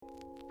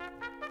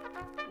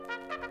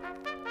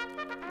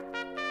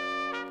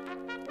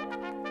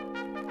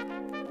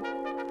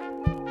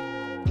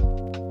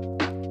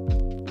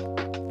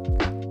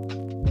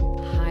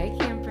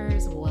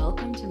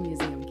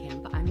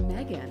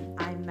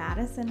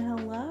Madison.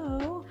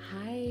 Hello.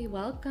 Hi,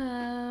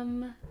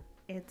 welcome.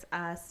 It's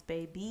us,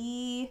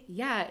 baby.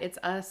 Yeah, it's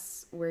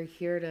us. We're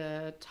here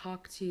to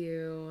talk to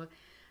you.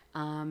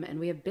 And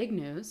we have big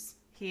news.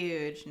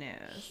 Huge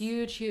news.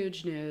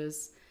 Huge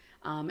news.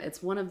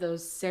 It's one of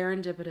those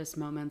serendipitous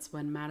moments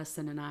when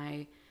Madison and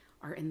I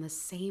are in the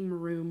same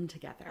room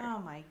together. Oh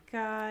my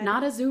God.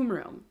 Not a Zoom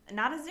room.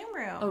 Not a Zoom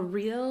room. A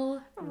real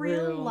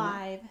room.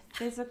 Live,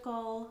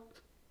 physical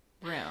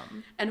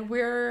room. And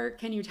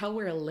can you tell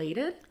we're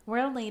elated?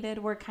 We're elated.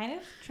 We're kind of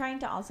trying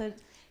to also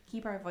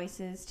keep our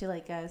voices to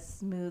like a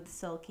smooth,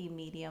 silky,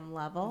 medium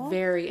level.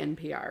 Very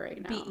NPR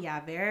right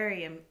now.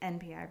 Very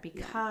NPR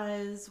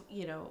because,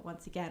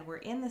 once again, we're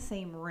in the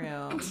same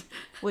room,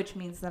 which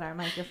means that our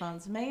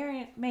microphones may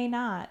or may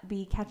not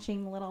be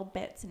catching little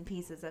bits and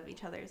pieces of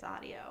each other's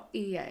audio.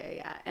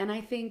 Yeah. And I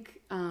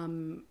think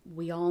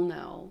we all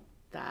know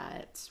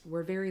that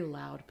we're very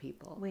loud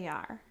people. We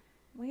are.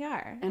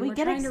 And we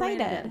get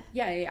excited.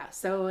 Yeah.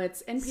 So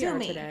it's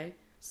NPR today.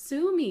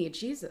 Sue me,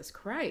 Jesus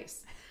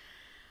Christ.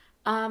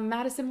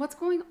 Madison, what's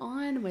going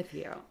on with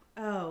you?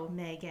 Oh,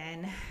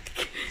 Megan.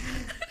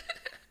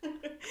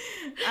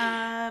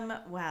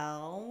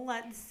 Well,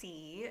 let's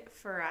see.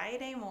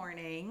 Friday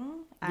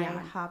morning, I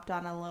hopped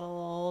on a little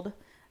old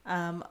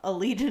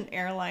Allegiant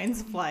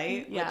Airlines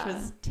flight, which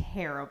was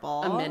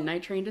terrible. A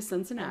midnight train to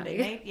Cincinnati.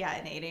 An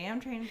 8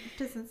 a.m. train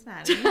to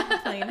Cincinnati.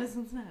 Plane to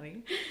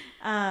Cincinnati.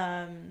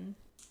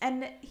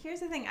 And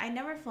here's the thing. I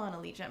never flown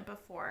Allegiant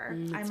before.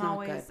 I'm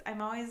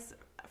always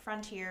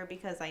Frontier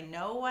because I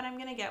know what I'm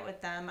gonna get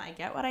with them. I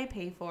get what I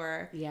pay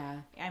for.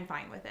 Yeah, I'm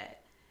fine with it.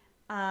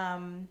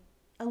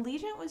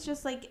 Allegiant was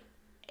just like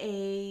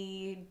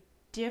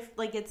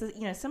it's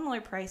a similar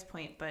price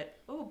point, but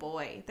oh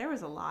boy, there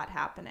was a lot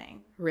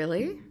happening.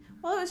 Really?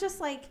 Well, it was just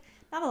like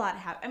not a lot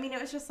happening. I mean, it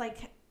was just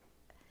like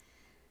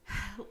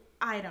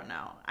I don't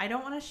know. I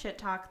don't want to shit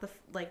talk the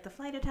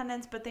flight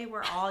attendants, but they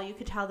were all, you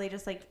could tell they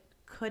just like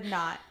could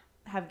not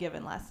have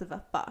given less of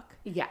a fuck.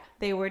 Yeah,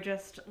 they were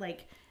just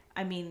like.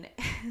 I mean,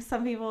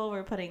 some people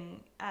were putting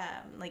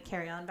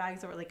carry-on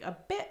bags that were like a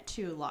bit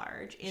too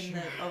large in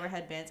the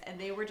overhead bins, and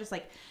they were just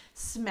like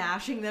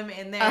smashing them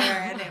in there,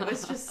 and it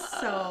was just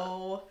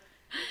so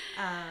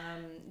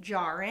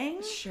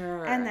jarring.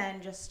 Sure. And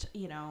then just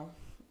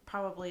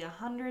probably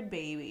 100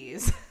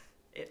 babies.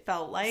 It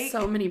felt like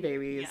so many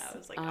babies. Yeah, it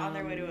was like on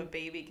their way to a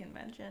baby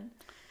convention.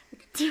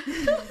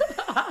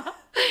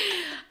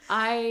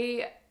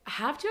 I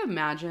have to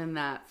imagine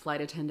that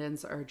flight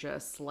attendants are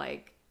just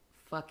like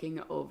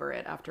fucking over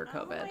it after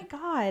COVID. Oh my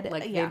God.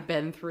 Like they've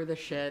been through the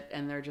shit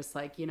and they're just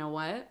like, you know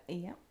what?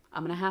 Yeah.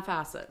 I'm going to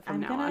half-ass it from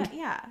now on.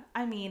 Yeah.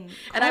 I mean.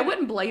 And I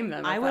wouldn't blame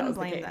them. I wouldn't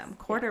blame them.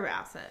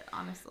 Quarter-ass it,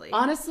 honestly.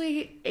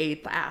 Honestly,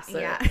 eighth-ass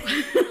it. Yeah.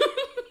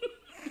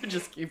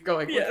 Just keep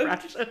going with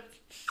fractions.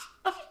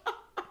 The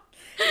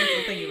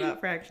thing about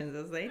fractions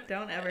is they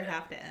don't ever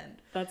have to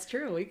end. That's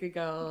true. We could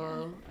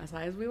go as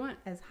high as we want.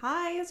 As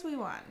high as we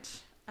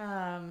want.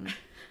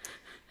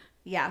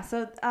 Yeah,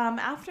 so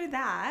after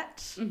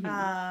that,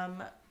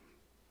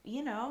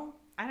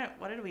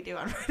 what did we do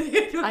on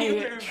Friday?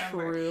 I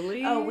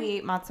truly... Oh, we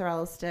ate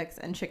mozzarella sticks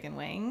and chicken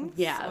wings.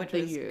 Yeah, which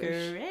was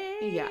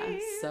great. Yeah,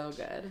 so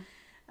good.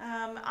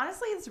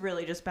 Honestly, it's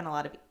really just been a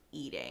lot of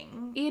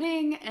eating.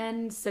 Eating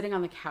and sitting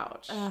on the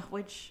couch.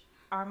 Which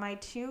are my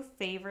two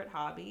favorite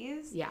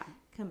hobbies. Yeah.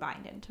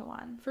 Combined into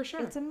one. For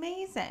sure. It's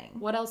amazing.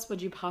 What else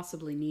would you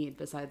possibly need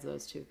besides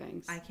those two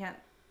things? I can't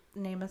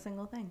name a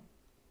single thing.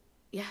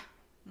 Yeah.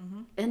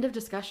 Mm-hmm. End of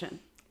discussion.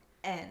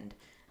 End.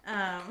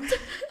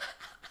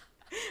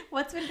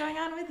 What's been going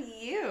on with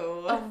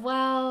you?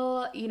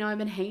 Well, I've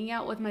been hanging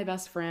out with my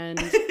best friend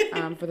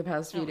for the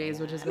past few days,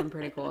 which has been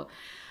pretty cool.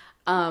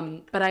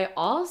 But I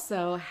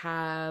also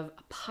have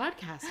a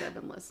podcast I've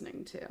been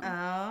listening to.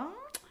 Oh.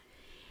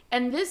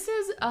 And this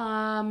is,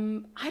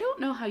 I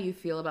don't know how you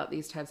feel about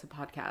these types of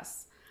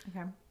podcasts.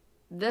 Okay.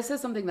 This is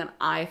something that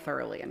I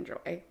thoroughly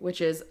enjoy, which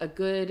is a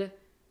good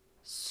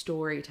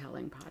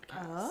storytelling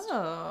podcast.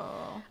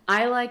 Oh.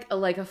 I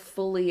like a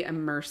fully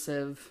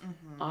immersive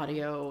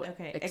audio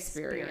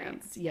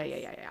experience.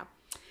 Yeah.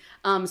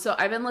 So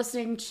I've been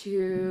listening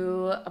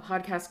to a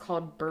podcast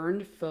called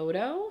Burned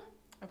Photo.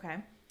 Okay.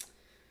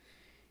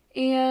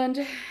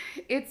 And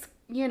it's,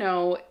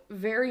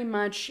 very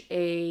much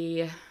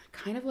a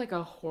kind of like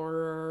a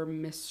horror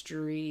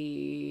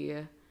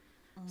mystery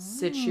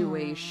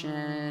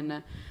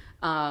situation.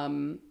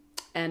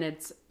 And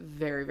it's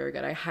very, very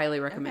good. I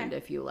highly recommend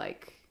if you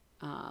like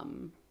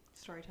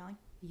storytelling.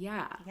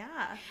 Yeah.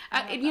 Yeah.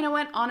 You know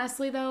what?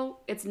 Honestly, though,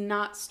 it's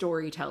not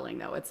storytelling,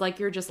 though. It's like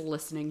you're just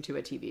listening to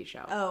a TV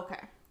show. Oh,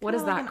 okay. What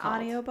is that like called?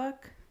 An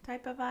audiobook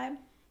type of vibe?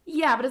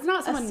 Yeah, but it's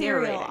not someone a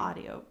serial narrating.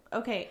 Audio.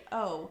 Okay.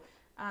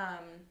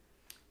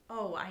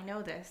 I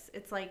know this.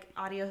 It's like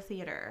audio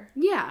theater.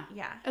 Yeah.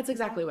 Yeah. That's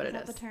exactly what it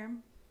is. Is that the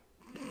term?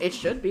 It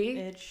should be.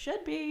 It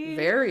should be.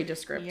 Very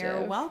descriptive.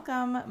 You're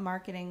welcome,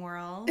 marketing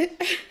world.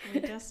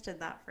 We just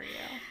did that for you.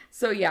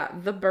 So yeah,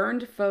 the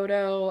Burned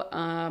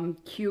Photo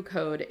Q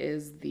code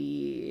is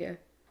the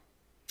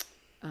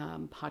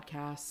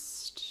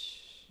podcast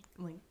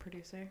Like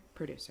producer.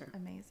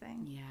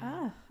 Amazing. Yeah.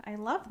 Oh, I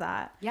love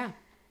that. Yeah.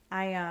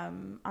 I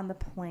on the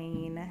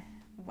plane.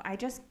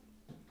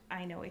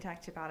 I know we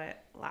talked about it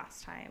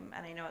last time,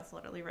 and I know it's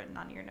literally written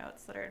on your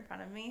notes that are in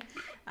front of me.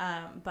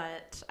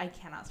 But I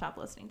cannot stop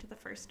listening to The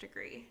First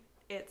Degree.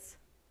 It's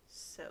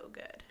so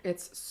good.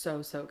 It's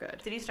so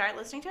good. Did you start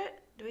listening to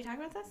it? Did we talk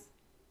about this?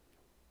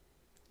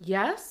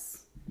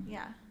 Yes.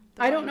 Yeah.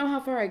 I don't know how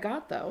far I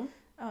got though.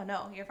 Oh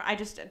no, I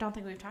just don't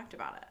think we've talked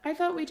about it. I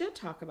thought we did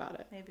talk about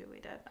it. Maybe we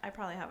did. I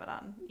probably have it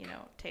on,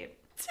 tape.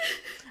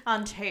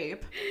 On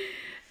tape.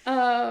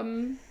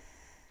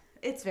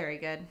 It's very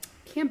good.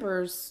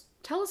 Campers,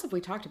 tell us if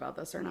we talked about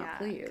this or not,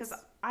 please. Because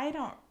I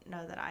don't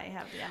know that I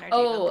have the energy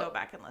to go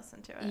back and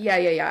listen to it.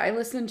 Yeah. I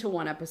listened to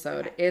one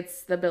episode. Okay.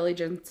 It's the Billy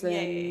Jensen.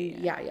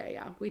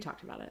 Yeah. We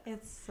talked about it.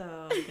 It's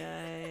so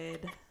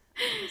good.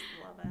 I just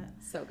love it.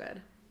 So good.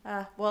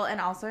 Well,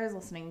 and also I was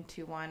listening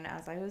to one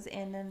as I was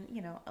in an,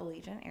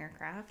 Allegiant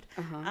aircraft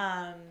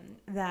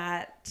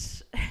that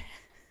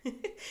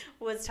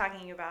was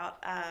talking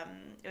about,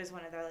 it was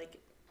one of their,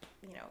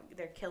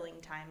 their killing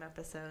time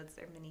episodes,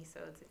 their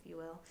mini-sodes, if you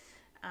will.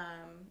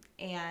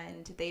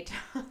 And they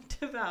talked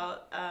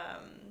about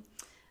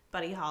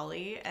Buddy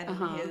Holly and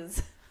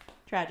his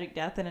tragic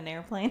death in an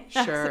airplane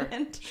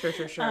accident. Sure.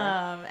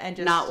 And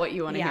just not what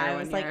you want to hear. I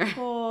was like,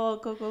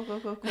 cool.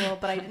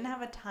 But I didn't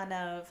have a ton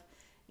of,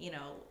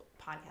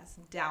 podcasts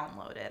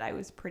downloaded. I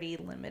was pretty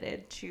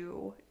limited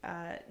to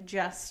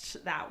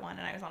just that one,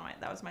 and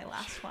that was my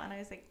last one. I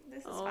was like,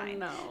 this is fine.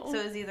 No. So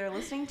it was either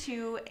listening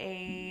to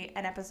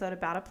an episode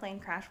about a plane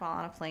crash while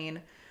on a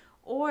plane,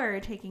 or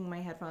taking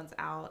my headphones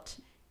out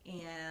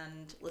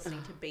and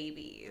listening to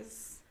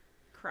babies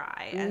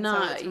cry. And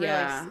it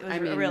was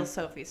a real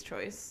Sophie's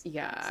choice.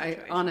 Yeah,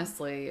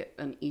 honestly,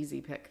 an easy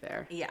pick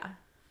there. Yeah.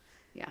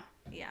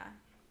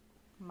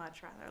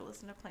 Much rather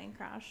listen to plane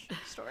crash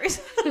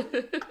stories.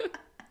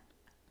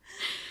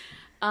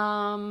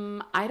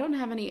 I don't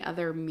have any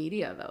other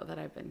media though that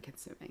I've been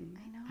consuming.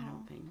 I know. I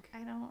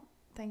don't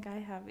think I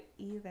have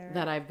either.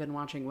 That I've been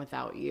watching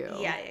without you.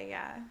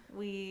 Yeah.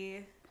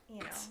 We,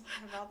 have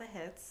all the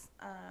hits.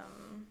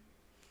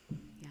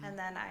 And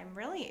then I'm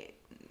really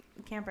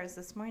campers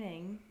this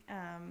morning.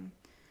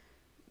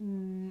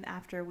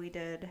 After we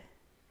did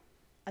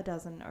a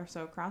dozen or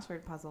so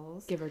crossword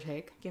puzzles, give or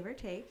take.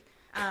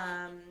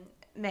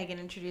 Megan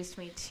introduced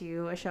me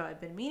to a show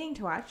I've been meaning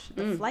to watch,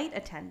 The Flight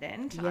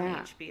Attendant on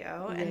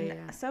HBO.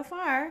 And so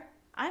far,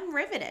 I'm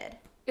riveted.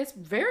 It's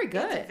very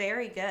good. It's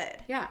very good.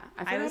 Yeah.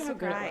 I was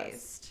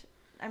surprised.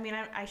 I mean,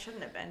 I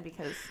shouldn't have been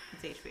because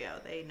it's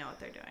HBO. They know what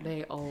they're doing.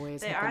 They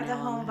always They are the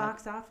home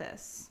box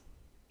office.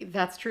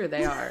 That's true.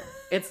 They are.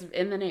 It's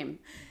in the name.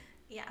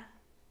 Yeah.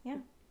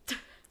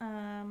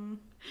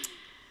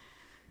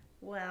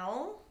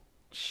 Well,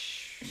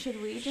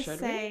 should we just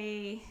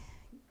say...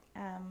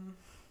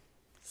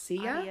 see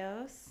ya?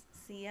 Adios.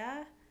 See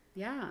ya.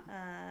 Yeah.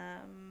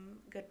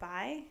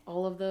 Goodbye.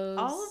 All of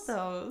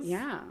those.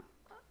 Yeah.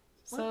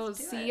 So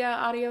see ya,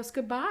 adios,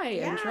 goodbye.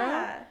 Yeah.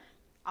 Intro.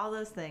 All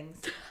those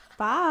things.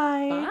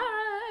 Bye.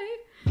 Bye.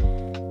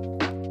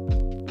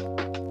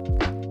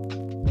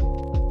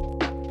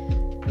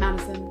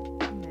 Madison.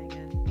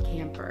 Megan.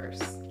 Campers.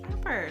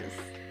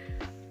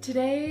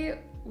 Today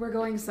we're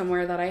going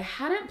somewhere that I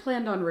hadn't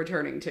planned on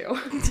returning to.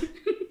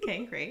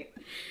 Okay, great.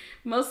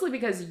 Mostly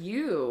because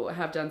you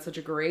have done such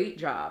a great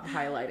job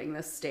highlighting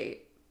this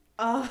state.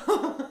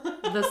 Oh.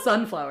 The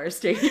Sunflower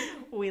State.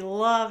 We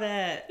love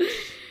it.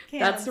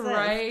 Kansas, that's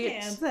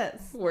right.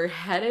 Kansas. We're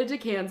headed to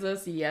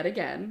Kansas yet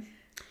again.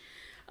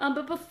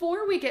 But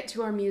before we get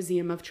to our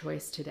museum of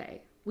choice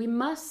today, we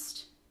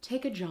must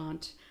take a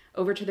jaunt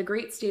over to the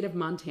great state of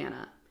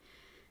Montana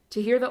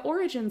to hear the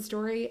origin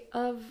story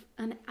of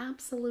an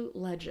absolute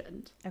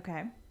legend.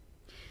 Okay.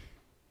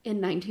 In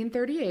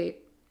 1938,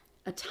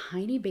 a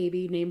tiny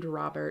baby named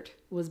Robert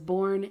was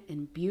born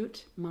in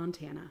Butte,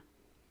 Montana.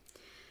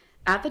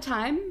 At the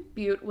time,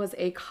 Butte was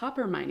a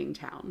copper mining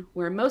town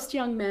where most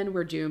young men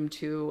were doomed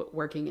to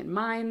working in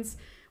mines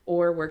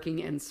or working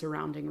in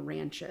surrounding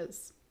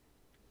ranches.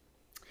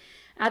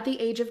 At the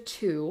age of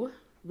 2,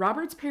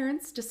 Robert's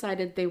parents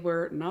decided they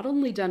were not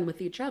only done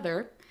with each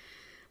other,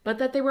 but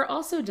that they were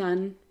also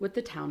done with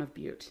the town of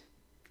Butte.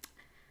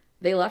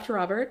 They left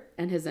Robert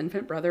and his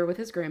infant brother with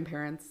his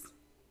grandparents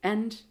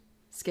and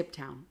skipped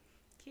town.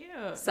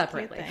 Cute.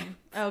 Separately. Cute thing.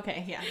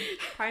 Okay, yeah.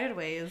 Parted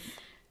ways.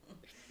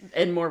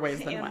 In more ways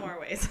than one. In more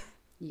ways.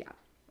 Yeah.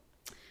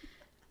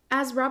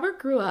 As Robert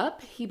grew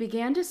up, he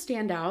began to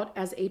stand out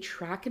as a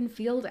track and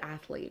field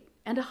athlete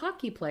and a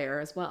hockey player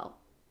as well.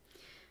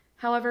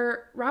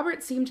 However,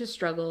 Robert seemed to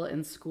struggle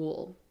in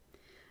school.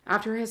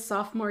 After his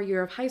sophomore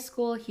year of high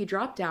school, he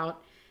dropped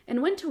out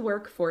and went to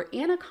work for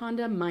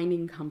Anaconda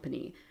Mining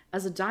Company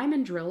as a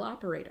diamond drill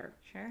operator.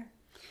 Sure.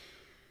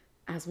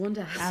 As one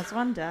does. As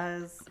one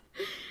does.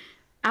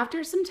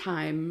 After some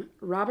time,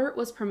 Robert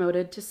was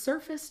promoted to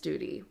surface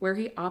duty, where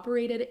he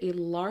operated a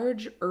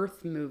large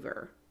earth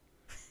mover.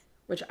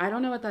 Which I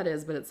don't know what that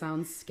is, but it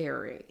sounds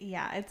scary.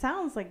 Yeah, it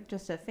sounds like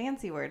just a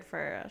fancy word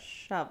for a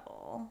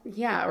shovel.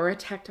 Yeah, or a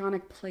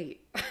tectonic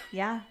plate.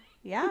 Yeah.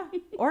 Yeah.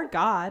 Or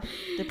God,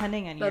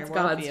 depending on your worldview.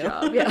 That's God's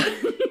job,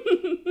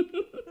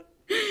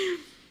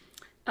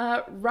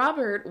 yeah.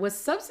 Robert was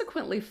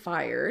subsequently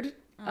fired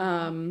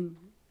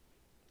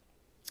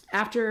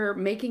after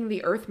making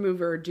the earth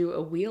mover do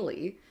a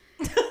wheelie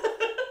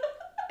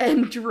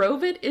and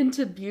drove it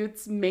into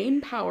Butte's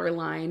main power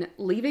line,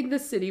 leaving the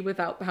city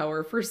without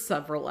power for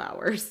several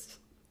hours.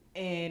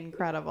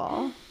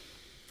 Incredible.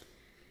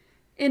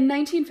 In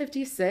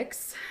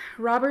 1956,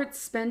 Robert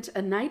spent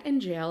a night in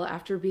jail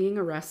after being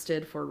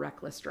arrested for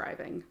reckless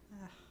driving.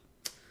 Ugh.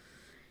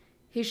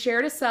 He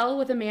shared a cell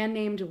with a man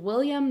named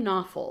William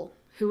Knopfel,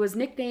 who was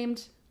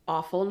nicknamed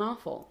Awful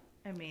Knopfel.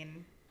 I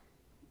mean,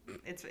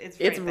 it's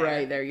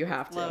right there. You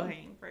have to.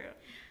 Low-hanging fruit.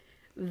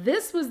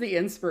 This was the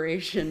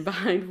inspiration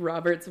behind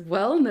Robert's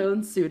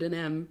well-known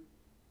pseudonym,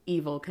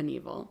 Evel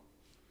Knievel.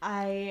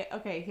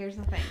 Okay, here's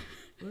the thing.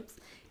 Oops.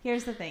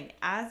 Here's the thing.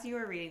 As you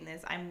were reading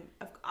this, I'm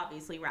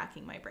obviously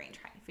racking my brain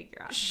trying to figure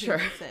out who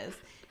this is.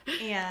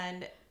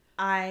 And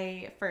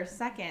I, for a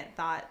second,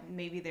 thought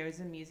maybe there was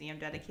a museum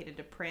dedicated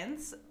to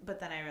Prince, but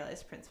then I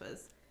realized Prince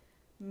was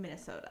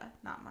Minnesota,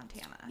 not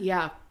Montana.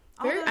 Yeah.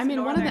 One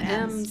of the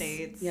M's.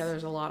 States. Yeah,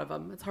 there's a lot of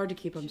them. It's hard to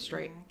keep them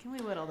straight. Can we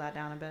whittle that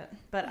down a bit?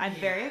 But I'm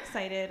very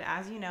excited.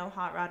 As you know,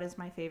 Hot Rod is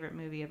my favorite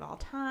movie of all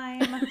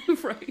time.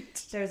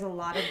 Right. There's a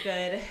lot of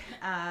good,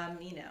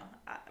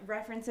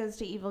 references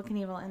to Evel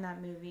Knievel in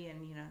that movie,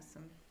 and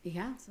some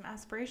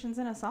aspirations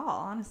in us all.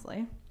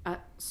 Honestly,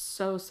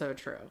 so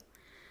true.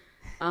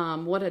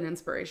 What an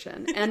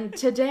inspiration! And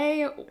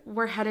today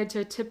we're headed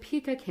to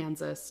Topeka,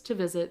 Kansas, to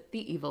visit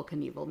the Evel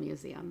Knievel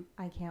Museum.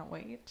 I can't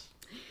wait.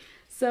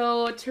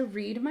 So to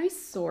read my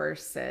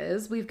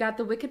sources, we've got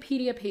the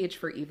Wikipedia page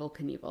for Evel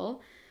Knievel,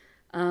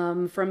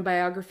 from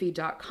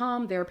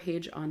biography.com, their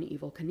page on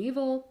Evel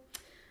Knievel,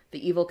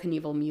 the Evel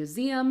Knievel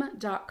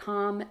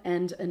Museum.com,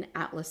 and an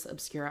Atlas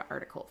Obscura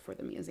article for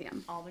the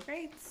museum. All the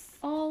greats.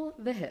 All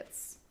the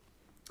hits.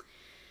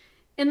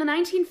 In the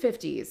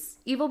 1950s,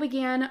 Evel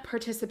began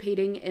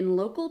participating in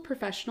local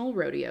professional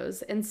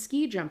rodeos and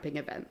ski jumping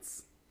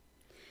events.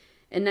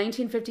 In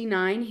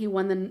 1959, he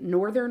won the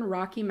Northern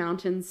Rocky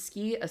Mountain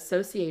Ski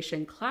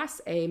Association Class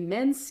A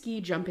Men's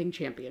Ski Jumping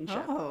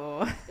Championship.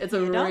 Oh, it's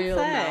a real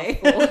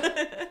mouthful.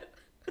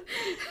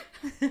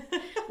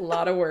 A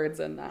lot of words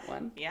in that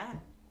one. Yeah.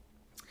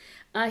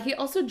 He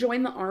also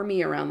joined the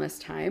Army around this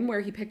time, where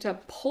he picked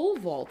up pole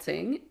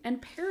vaulting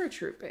and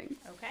paratrooping.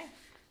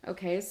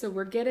 Okay, so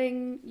we're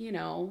getting,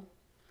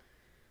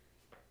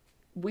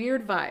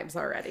 weird vibes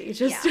already.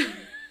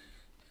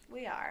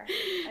 We are.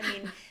 I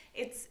mean,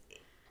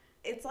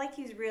 it's like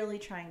he's really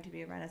trying to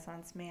be a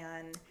Renaissance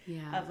man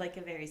of like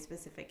a very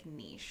specific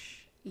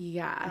niche.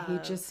 Yeah, he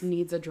just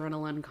needs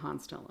adrenaline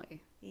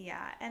constantly.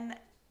 Yeah, and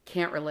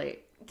can't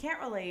relate.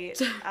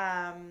 And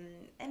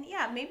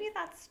yeah, maybe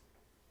that's,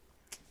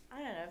 I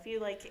don't know, if you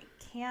like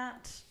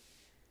can't,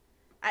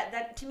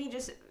 that to me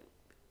just,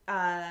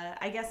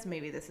 I guess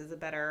maybe this is a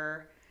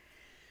better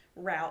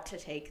route to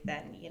take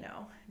than,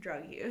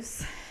 drug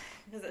use.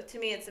 Because to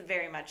me, it's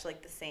very much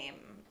like the same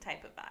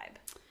type of vibe.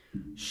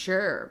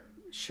 Sure.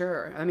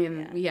 I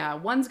mean, yeah,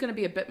 one's going to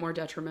be a bit more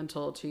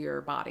detrimental to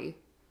your body.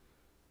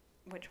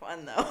 Which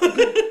one, though?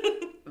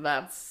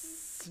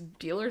 That's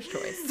dealer's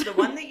choice. The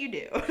one that you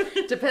do.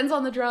 Depends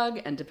on the drug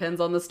and depends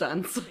on the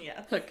stunts.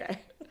 Yeah. Okay.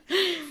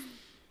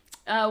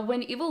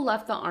 When Evel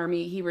left the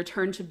Army, he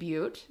returned to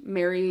Butte,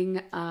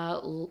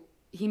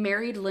 he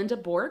married Linda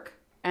Bork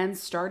and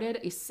started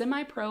a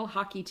semi-pro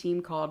hockey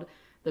team called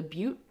the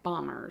Butte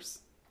Bombers.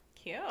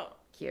 Cute.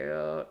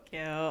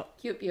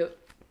 Butte.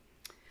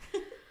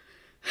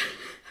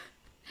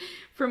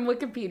 From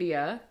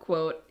Wikipedia,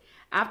 quote,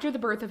 after the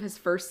birth of his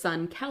first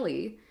son,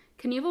 Kelly,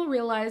 Knievel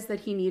realized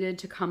that he needed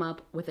to come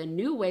up with a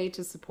new way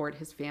to support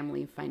his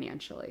family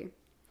financially.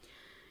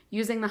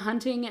 Using the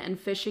hunting and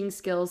fishing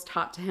skills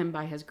taught to him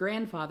by his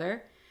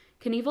grandfather,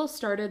 Knievel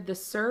started the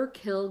Sir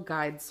Kill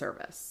Guide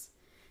service.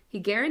 He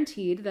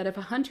guaranteed that if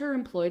a hunter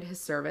employed his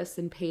service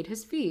and paid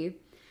his fee,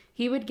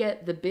 he would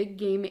get the big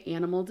game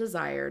animal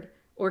desired,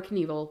 or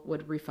Knievel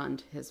would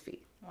refund his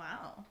fee.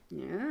 Wow.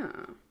 Yeah.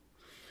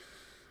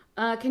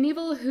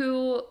 Knievel,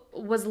 who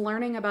was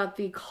learning about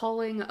the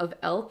calling of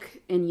elk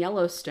in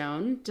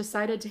Yellowstone,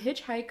 decided to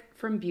hitchhike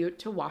from Butte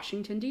to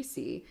Washington,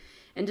 D.C.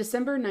 in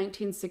December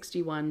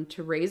 1961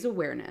 to raise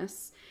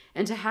awareness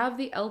and to have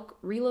the elk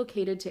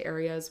relocated to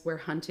areas where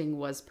hunting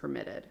was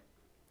permitted.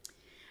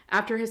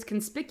 After his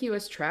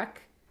conspicuous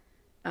trek,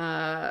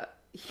 and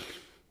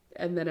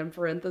then in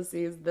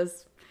parentheses,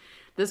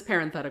 this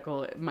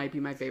parenthetical might be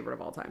my favorite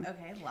of all time.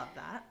 Okay, love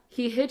that.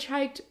 He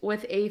hitchhiked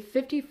with a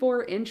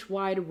 54-inch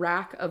wide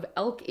rack of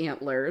elk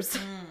antlers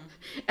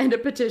and a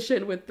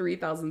petition with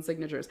 3,000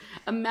 signatures.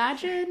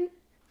 Imagine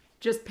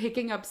just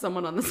picking up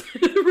someone on the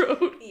side of the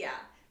road. Yeah.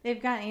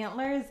 They've got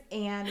antlers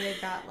and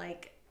they've got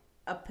like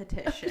a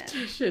petition.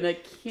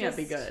 It can't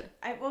be good.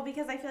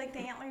 Because I feel like the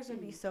antlers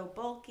would be so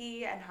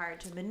bulky and hard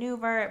to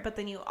maneuver, but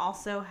then you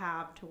also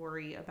have to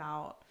worry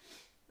about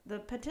the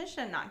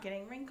petition not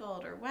getting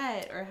wrinkled or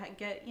wet or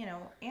get,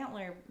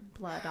 antler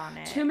blood on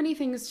it. Too many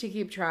things to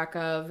keep track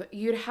of.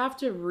 You'd have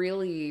to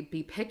really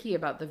be picky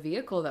about the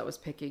vehicle that was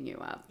picking you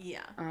up.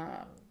 Yeah.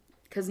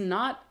 Because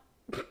not,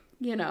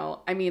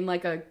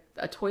 like a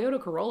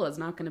Toyota Corolla is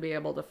not going to be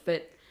able to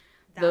fit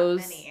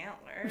many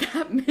antlers.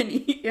 That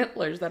many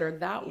antlers that are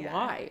that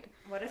wide.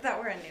 What if that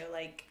were a new,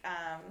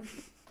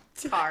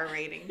 car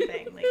rating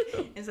thing?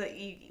 Is that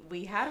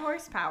we had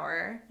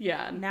horsepower.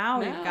 Yeah. Now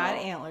we've got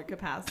antler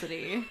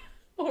capacity.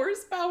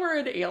 Horsepower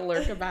and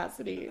antler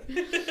capacity.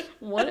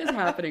 What is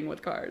happening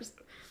with cars?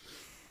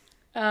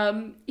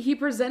 He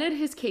presented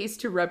his case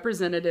to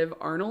Representative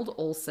Arnold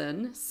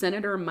Olson,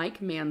 Senator Mike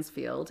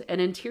Mansfield,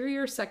 and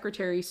Interior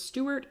Secretary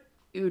Stuart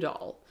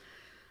Udall.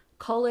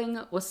 Culling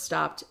was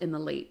stopped in the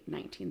late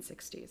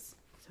 1960s.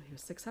 So he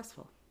was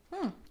successful.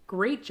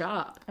 Great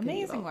job.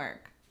 Amazing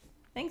work.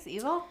 Thanks,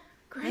 Evel.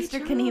 Great Mr.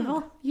 job.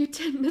 Knievel. You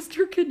did,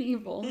 Mr.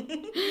 Knievel.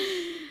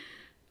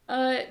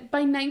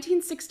 By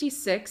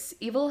 1966,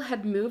 Evel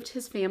had moved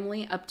his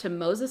family up to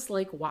Moses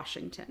Lake,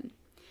 Washington.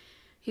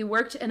 He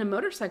worked in a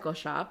motorcycle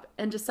shop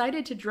and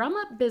decided to drum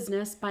up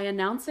business by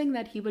announcing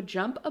that he would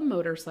jump a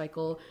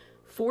motorcycle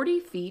 40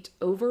 feet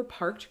over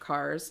parked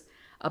cars,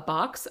 a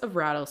box of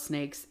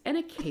rattlesnakes, and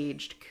a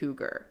caged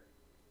cougar.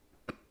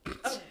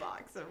 A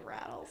box of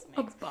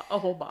rattlesnakes. A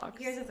whole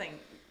box. Here's the thing,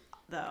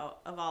 though,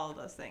 of all of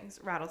those things,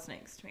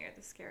 rattlesnakes to me are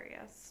the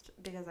scariest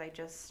because I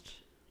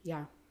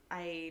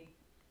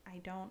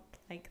don't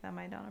like them.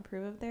 I don't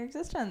approve of their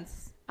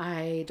existence.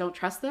 I don't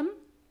trust them.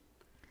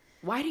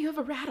 Why do you have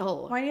a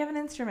rattle? Why do you have an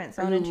instrument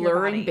Are sewn you into your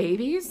luring body?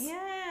 babies?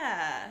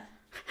 Yeah.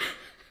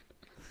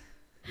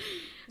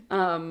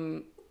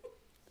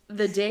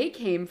 The day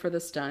came for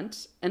the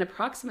stunt, and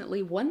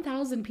approximately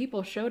 1,000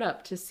 people showed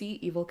up to see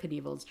Evel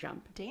Knievel's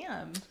jump.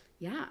 Damn.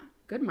 Yeah,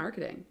 good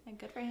marketing. And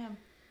good for him.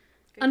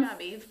 Good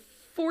job, Eve.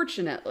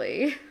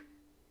 Unfortunately,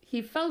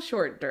 he fell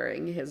short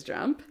during his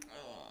jump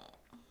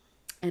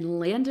and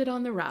landed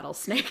on the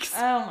rattlesnakes.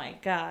 Oh my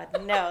God.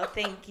 No,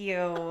 thank you.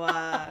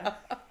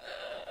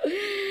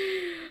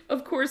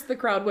 Of course, the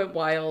crowd went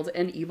wild,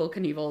 and Evel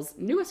Knievel's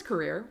newest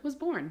career was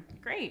born.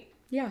 Great.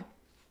 Yeah.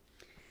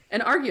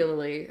 And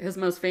arguably his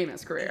most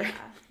famous career.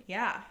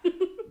 Yeah.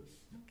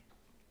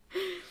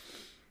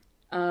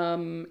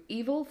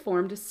 Evel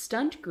formed a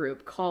stunt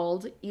group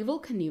called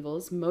Evel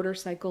Knievel's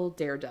Motorcycle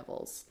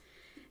Daredevils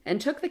and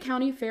took the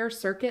county fair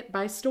circuit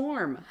by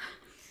storm.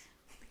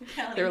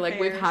 They're like,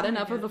 we've had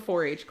enough of the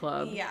 4-H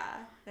club. Yeah.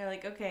 They're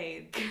like,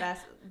 okay,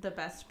 the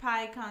best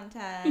pie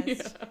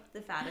contest,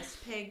 the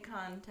fattest pig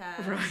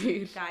contest,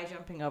 right? Guy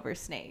jumping over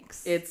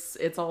snakes.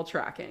 It's all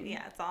tracking.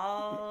 Yeah,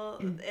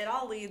 it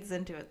all leads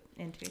into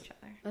each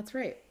other. That's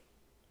right.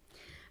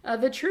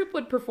 The troupe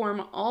would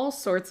perform all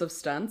sorts of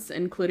stunts,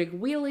 including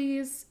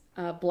wheelies,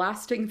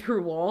 blasting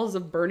through walls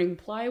of burning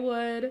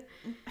plywood,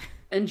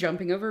 and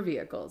jumping over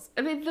vehicles.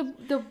 I mean,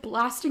 the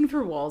blasting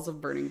through walls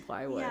of burning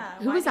plywood. Yeah,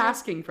 who was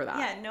asking for that?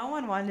 Yeah, no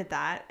one wanted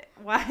that.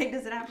 Why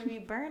does it have to be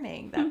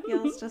burning? That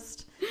feels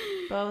just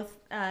both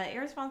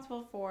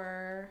irresponsible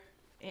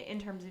in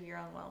terms of your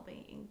own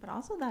well-being, but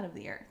also that of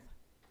the earth.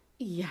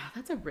 Yeah,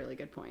 that's a really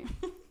good point.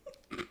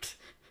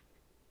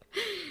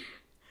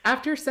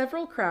 After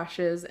several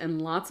crashes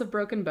and lots of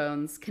broken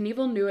bones,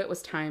 Knievel knew it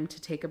was time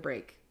to take a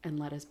break and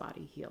let his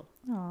body heal.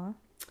 Aww.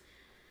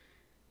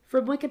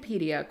 From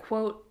Wikipedia,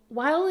 quote,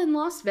 while in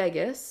Las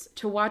Vegas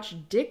to watch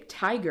Dick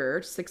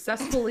Tiger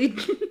successfully...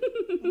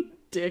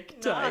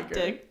 Dick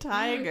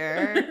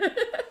Tiger.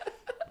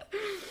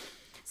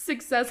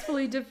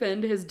 Successfully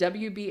defend his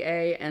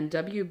WBA and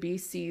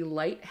WBC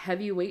light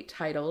heavyweight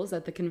titles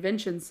at the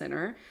Convention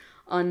Center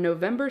on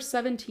November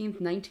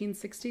 17th,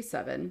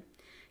 1967,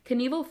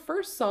 Knievel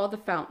first saw the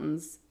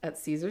fountains at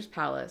Caesar's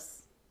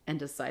Palace and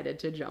decided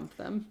to jump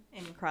them.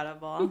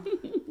 Incredible.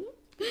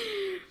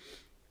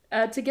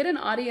 To get an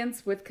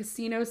audience with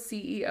casino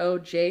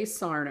CEO Jay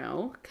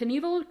Sarno,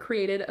 Knievel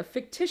created a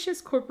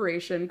fictitious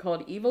corporation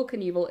called Evel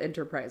Knievel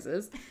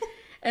Enterprises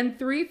and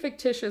 3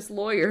 fictitious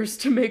lawyers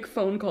to make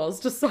phone calls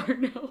to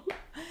Sarno.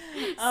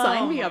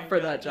 Sign me up for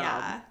that job.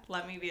 Yeah,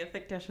 let me be a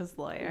fictitious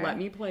lawyer. Let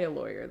me play a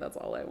lawyer. That's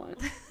all I want.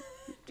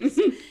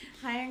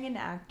 Hiring an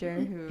actor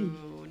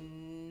who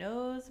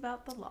knows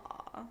about the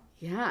law.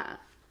 Yeah.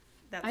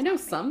 That's I know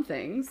some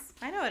things.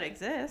 I know it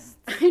exists.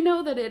 I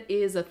know that it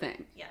is a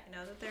thing. Yeah, I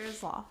know that there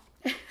is law.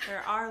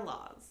 There are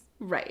laws.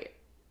 Right.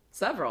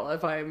 Several,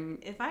 if I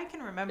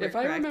can remember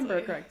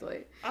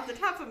correctly. Off the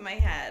top of my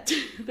head.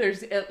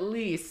 There's at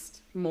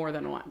least more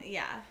than one.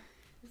 Yeah.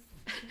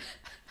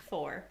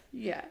 4.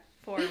 Yeah.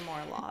 4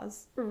 more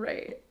laws.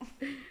 Right.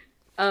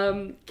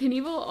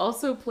 Knievel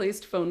also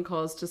placed phone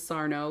calls to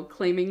Sarno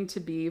claiming to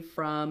be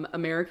from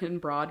American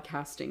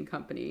Broadcasting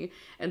Company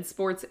and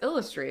Sports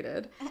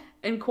Illustrated,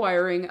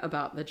 inquiring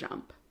about the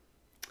jump.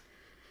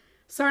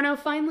 Sarno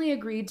finally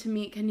agreed to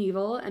meet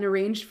Knievel and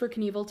arranged for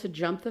Knievel to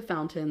jump the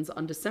fountains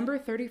on December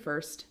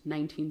 31st,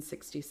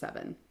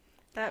 1967.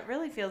 That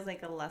really feels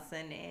like a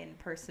lesson in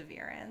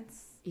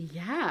perseverance.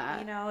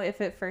 Yeah.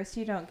 If at first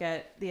you don't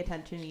get the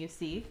attention you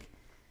seek,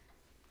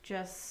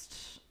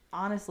 just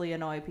honestly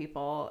annoy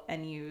people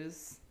and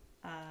use,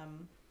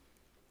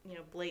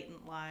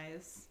 blatant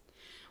lies.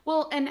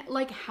 Well, and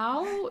like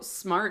how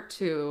smart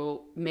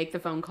to make the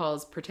phone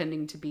calls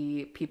pretending to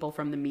be people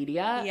from the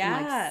media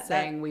and like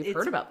saying we've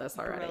heard about this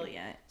already.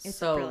 Brilliant. It's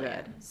so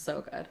brilliant. Good.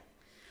 So good.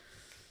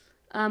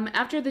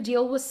 After the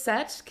deal was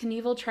set,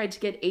 Knievel tried to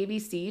get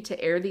ABC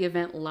to air the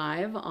event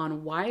live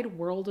on Wide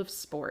World of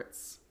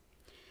Sports.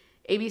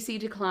 ABC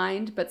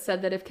declined, but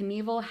said that if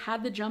Knievel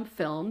had the jump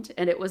filmed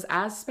and it was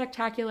as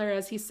spectacular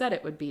as he said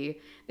it would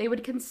be, they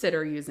would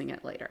consider using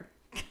it later.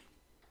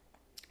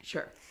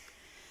 Sure.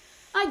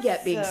 I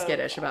get being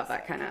skittish about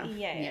that kind of,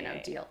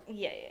 deal.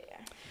 Yeah.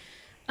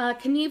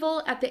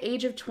 Knievel, at the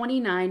age of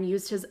 29,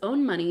 used his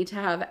own money to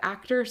have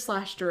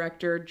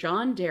actor/director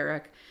John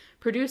Derek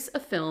produce a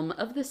film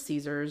of the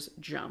Caesars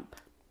jump.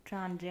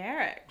 John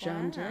Derek.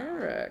 John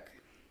Derek.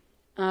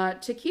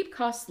 To keep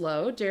costs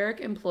low,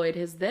 Derek employed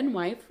his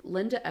then-wife,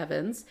 Linda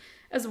Evans,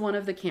 as one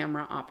of the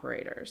camera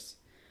operators.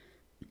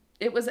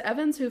 It was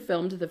Evans who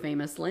filmed the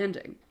famous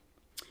landing.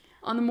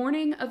 On the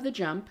morning of the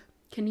jump,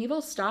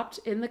 Knievel stopped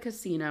in the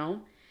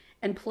casino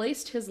and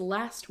placed his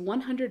last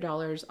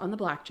 $100 on the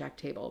blackjack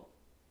table,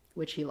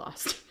 which he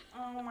lost.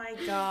 Oh my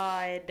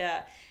God.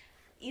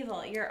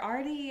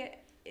 Evel,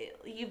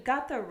 you've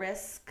got the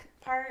risk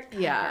part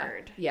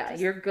covered. Yeah,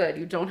 you're good.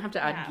 You don't have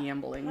to add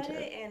gambling put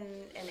it in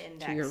an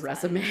index to your fund.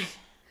 resume.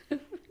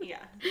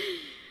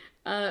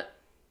 Yeah.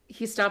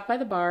 He stopped by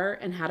the bar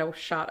and had a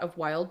shot of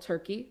wild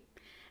turkey,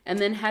 and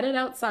then headed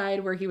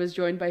outside where he was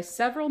joined by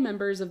several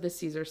members of the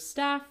Caesars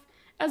staff,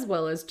 as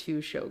well as 2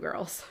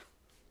 showgirls.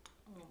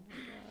 Oh my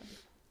God.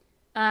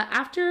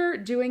 After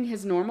doing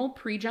his normal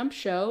pre-jump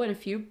show and a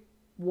few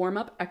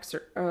warm-up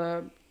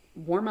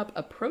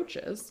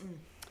approaches,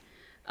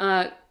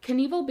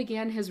 Knievel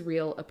began his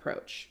real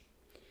approach.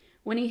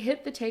 When he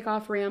hit the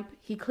takeoff ramp,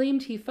 he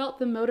claimed he felt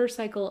the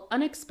motorcycle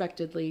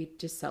unexpectedly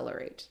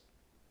decelerate.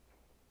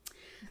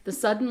 The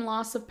sudden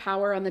loss of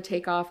power on the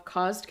takeoff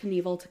caused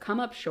Knievel to come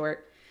up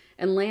short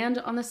and land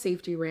on the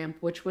safety ramp,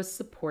 which was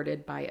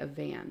supported by a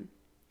van.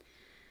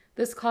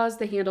 This caused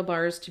the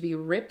handlebars to be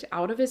ripped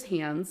out of his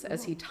hands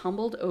as he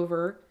tumbled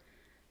over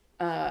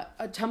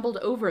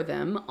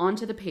them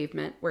onto the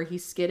pavement, where he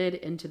skidded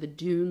into the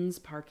Dunes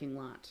parking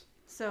lot.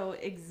 So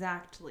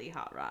exactly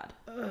Hot Rod.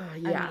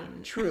 Yeah, I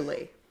mean,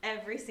 truly.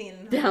 Every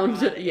scene down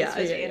to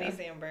is Andy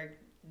Samberg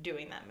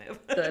doing that move.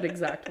 That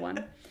exact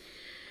one.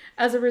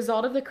 As a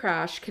result of the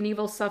crash,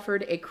 Knievel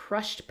suffered a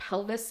crushed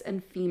pelvis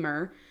and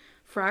femur,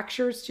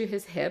 fractures to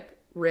his hip,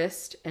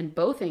 wrist, and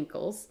both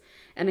ankles,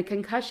 and a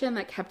concussion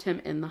that kept him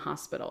in the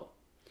hospital.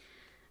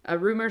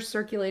 Rumors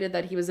circulated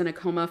that he was in a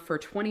coma for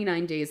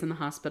 29 days in the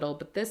hospital,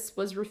 but this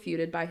was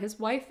refuted by his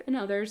wife and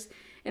others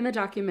in the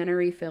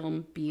documentary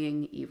film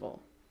Being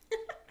Evil.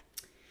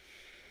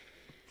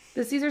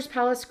 The Caesars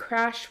Palace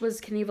crash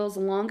was Knievel's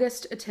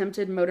longest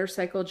attempted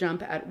motorcycle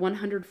jump at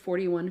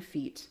 141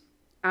 feet.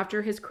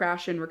 After his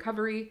crash and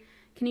recovery,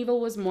 Knievel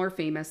was more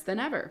famous than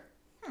ever.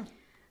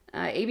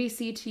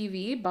 ABC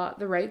TV bought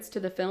the rights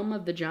to the film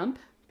of the jump,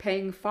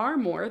 paying far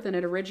more than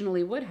it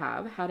originally would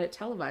have had it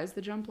televised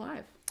the jump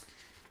live.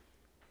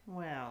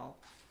 Well,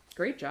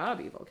 great job,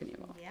 Evel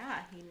Knievel.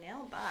 Yeah, he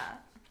nailed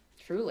that.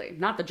 Truly,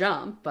 not the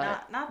jump,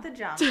 but not the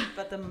jump,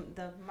 but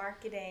the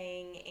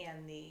marketing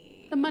and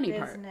the money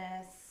business.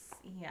 Part.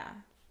 Yeah.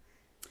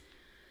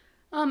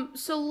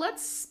 So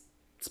let's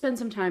spend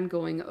some time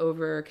going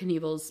over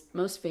Knievel's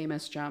most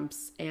famous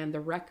jumps and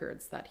the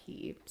records that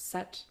he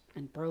set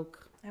and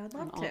broke. I would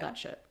love and all to. That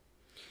shit.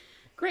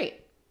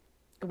 Great.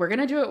 We're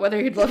gonna do it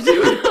whether you'd love to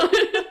or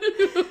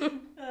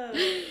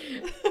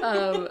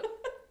not.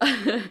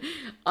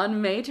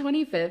 On May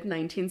 25th,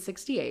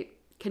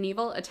 1968,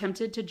 Knievel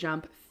attempted to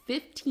jump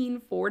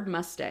 15 Ford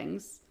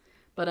Mustangs,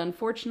 but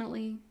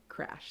unfortunately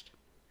crashed.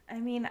 I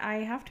mean,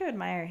 I have to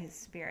admire his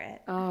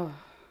spirit. Oh.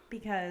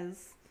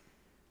 Because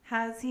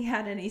has he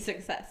had any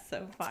success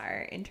so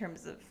far in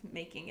terms of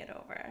making it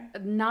over?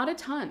 Not a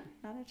ton.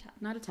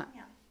 Not a ton.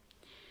 Yeah.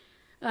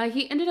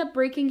 He ended up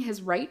breaking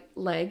his right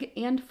leg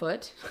and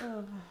foot.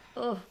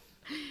 Oh.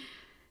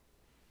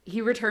 He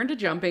returned to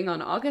jumping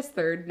on August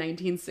 3rd,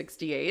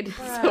 1968.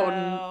 Whoa. So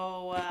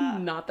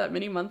not that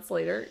many months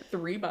later,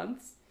 3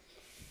 months.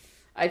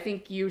 I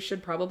think you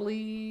should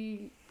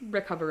probably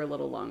recover a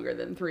little longer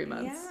than 3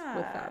 months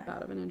with that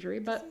bad of an injury.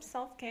 But some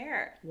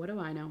self-care. What do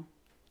I know?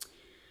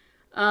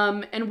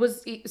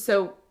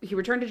 So he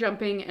returned to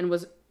jumping and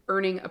was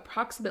earning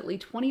approximately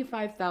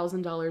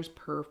 $25,000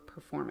 per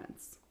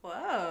performance.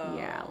 Whoa.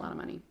 Yeah, a lot of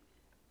money.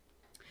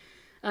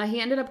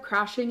 He ended up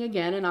crashing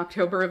again in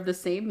October of the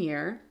same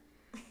year.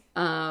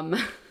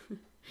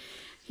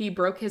 He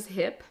broke his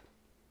hip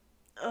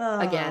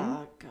again.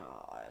 Oh,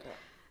 God.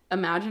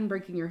 Imagine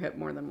breaking your hip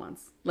more than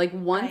once. Like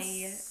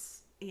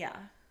once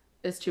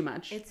is too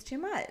much. It's too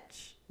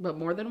much. But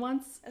more than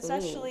once?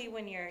 Especially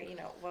when you're,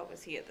 what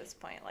was he at this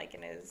point? Like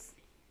in his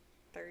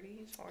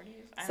 30s,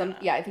 40s?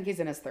 Yeah, I think he's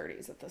in his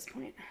 30s at this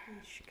point.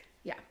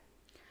 Yeah.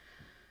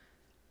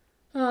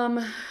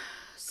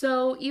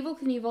 So Evel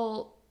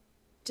Knievel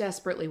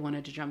desperately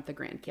wanted to jump the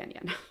Grand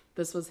Canyon.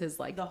 This was his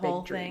like the big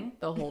whole dream. thing?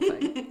 The whole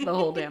thing. The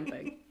whole damn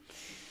thing.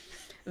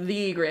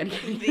 The Grand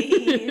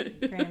Canyon.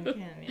 The Grand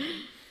Canyon.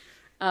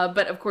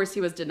 But of course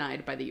he was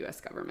denied by the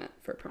U.S. government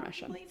for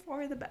permission. Probably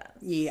for the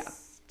best. Yeah.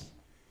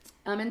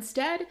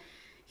 Instead,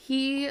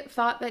 he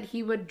thought that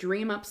he would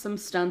dream up some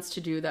stunts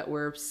to do that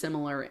were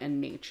similar in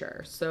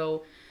nature.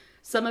 So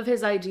some of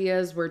his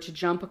ideas were to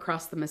jump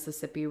across the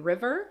Mississippi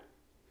River,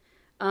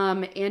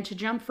 and to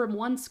jump from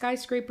one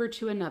skyscraper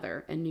to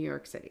another in New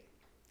York City.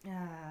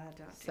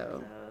 Don't do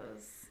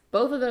those.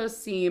 Both of those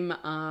seem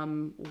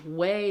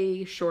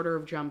way shorter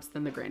of jumps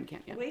than the Grand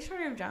Canyon. Way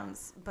shorter of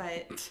jumps,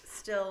 but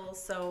still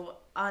so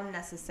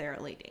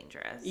unnecessarily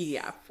dangerous.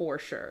 Yeah, for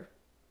sure.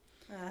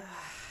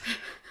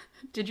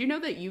 Did you know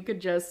that you could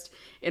just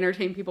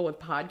entertain people with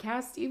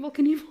podcasts, Evel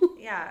Knievel?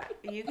 Yeah,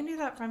 you can do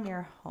that from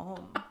your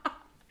home.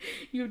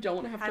 You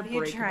don't have to break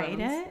Have you tried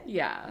bones. it?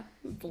 Yeah,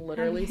 it's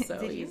literally so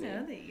easy. Did easy. you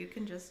know that you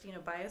can just,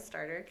 buy a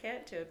starter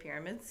kit to a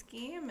pyramid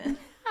scheme?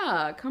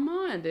 Yeah, come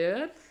on,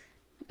 dude.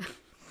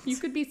 You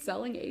could be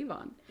selling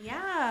Avon.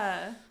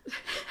 Yeah.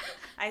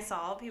 I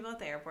saw people at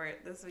the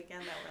airport this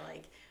weekend that were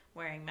like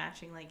wearing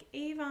matching like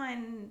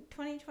Avon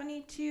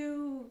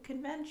 2022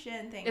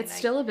 convention thing. It's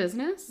still a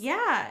business?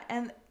 Yeah,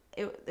 and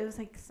it was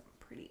like some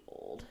pretty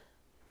old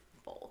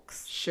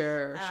folks.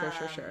 Sure.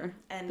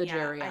 And the yeah,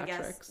 geriatrics. I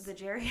guess the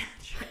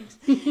geriatrics.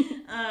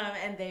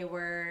 And they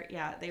were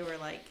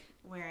like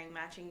wearing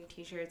matching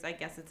t-shirts. I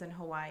guess it's in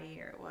Hawaii,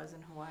 or it was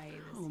in Hawaii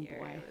this year.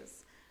 Boy. It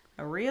was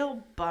a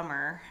real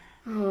bummer.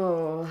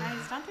 Oh.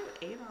 Guys, don't do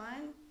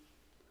Avon.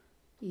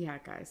 Yeah,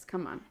 guys,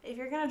 come on. If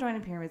you're going to join a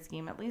pyramid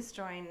scheme, at least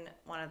join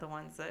one of the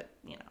ones that,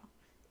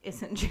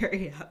 isn't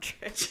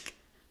geriatric.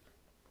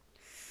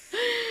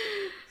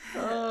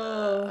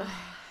 Oh.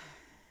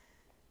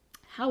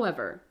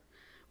 However,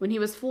 when he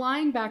was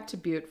flying back to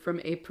Butte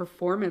from a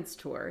performance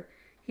tour,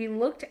 he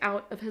looked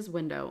out of his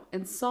window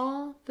and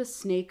saw the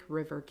Snake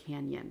River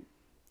Canyon.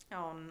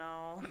 Oh,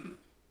 no.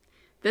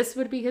 This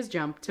would be his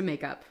jump to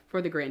make up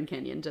for the Grand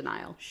Canyon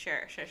denial.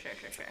 Sure.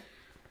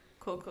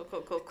 Cool.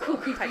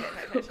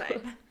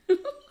 Tight.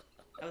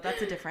 Oh,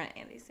 that's a different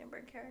Andy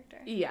Samberg character.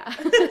 Yeah.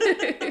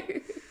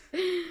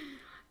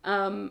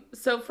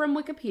 So from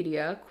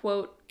Wikipedia,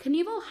 quote,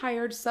 Knievel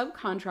hired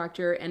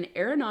subcontractor and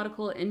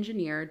aeronautical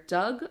engineer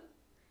Doug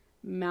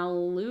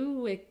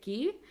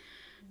Maluicki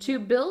to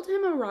build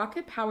him a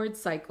rocket-powered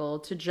cycle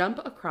to jump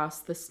across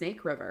the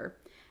Snake River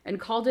and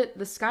called it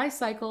the Sky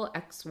Cycle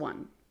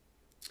X1.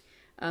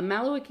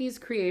 Maluicki's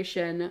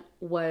creation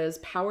was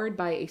powered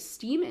by a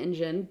steam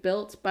engine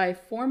built by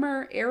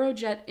former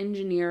Aerojet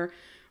engineer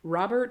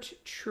Robert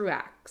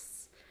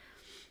Truax.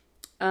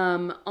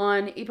 On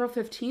April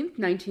 15th,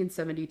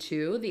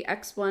 1972, the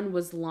X1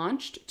 was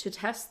launched to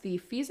test the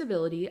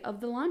feasibility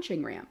of the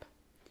launching ramp.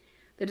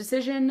 The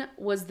decision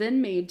was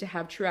then made to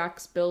have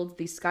Truax build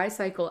the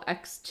SkyCycle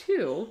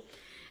X2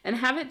 and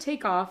have it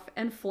take off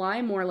and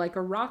fly more like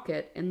a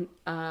rocket than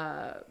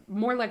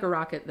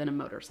a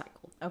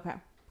motorcycle. Okay.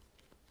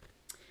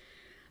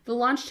 The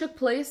launch took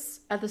place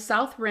at the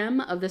south rim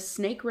of the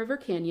Snake River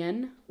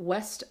Canyon,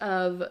 west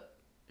of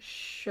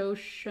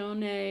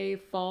Shoshone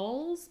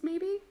Falls,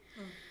 maybe?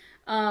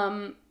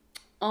 On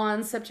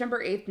September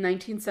 8th,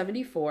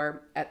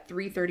 1974 at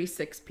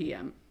 3:36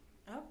 p.m.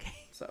 Okay.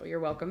 So you're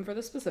welcome for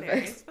the specifics.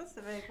 Very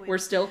specific. We're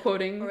still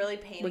quoting We're really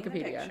painting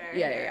Wikipedia. the picture.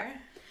 Yeah.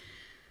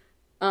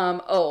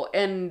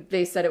 And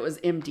they said it was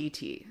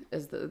MDT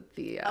is the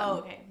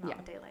okay.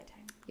 Not daylight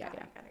time. Got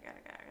it.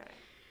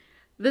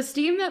 The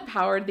steam that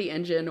powered the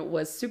engine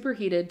was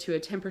superheated to a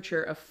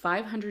temperature of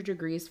 500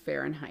 degrees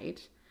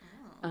Fahrenheit.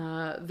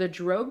 The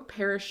drogue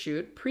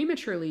parachute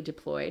prematurely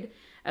deployed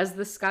as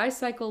the Sky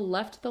Cycle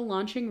left the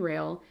launching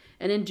rail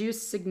and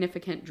induced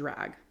significant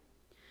drag.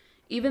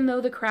 Even though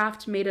the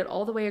craft made it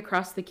all the way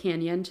across the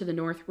canyon to the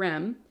north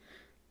rim,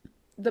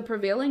 the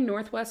prevailing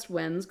northwest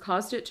winds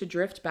caused it to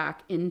drift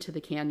back into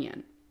the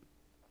canyon.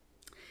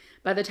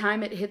 By the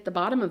time it hit the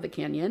bottom of the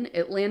canyon,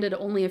 it landed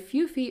only a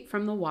few feet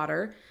from the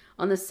water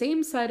on the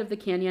same side of the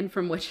canyon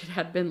from which it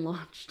had been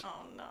launched.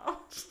 Oh, no.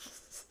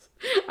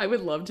 I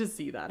would love to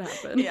see that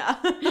happen. Yeah.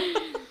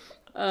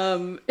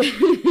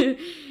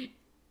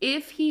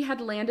 If he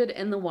had landed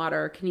in the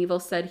water,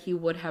 Knievel said he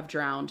would have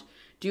drowned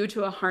due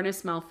to a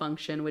harness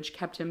malfunction which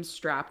kept him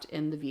strapped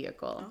in the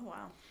vehicle. Oh,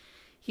 wow.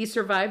 He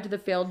survived the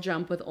failed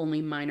jump with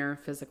only minor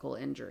physical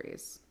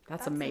injuries.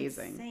 That's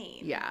amazing. Insane.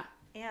 Yeah.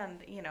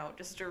 And,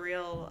 just a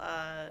real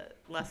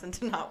lesson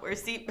to not wear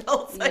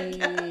seatbelts, I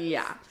guess.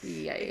 Yeah.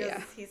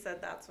 Because he said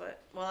that's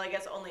what... Well, I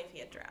guess only if he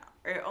had drowned.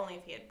 Or only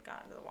if he had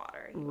gone into the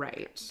water.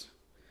 Right.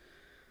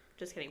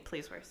 Just kidding.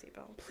 Please wear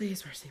seatbelts.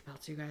 Please wear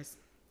seatbelts, you guys.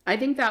 I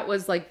think that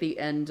was like the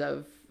end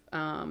of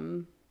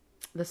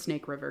the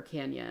Snake River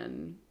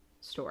Canyon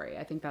story.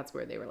 I think that's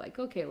where they were like,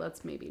 okay,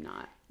 let's maybe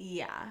not.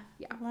 Yeah.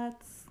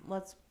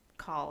 Let's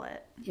call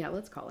it. Yeah,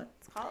 let's call it.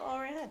 Let's call it all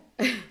right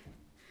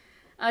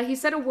ahead. He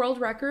set a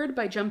world record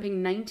by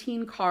jumping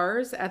 19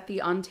 cars at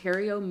the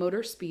Ontario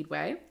Motor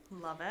Speedway.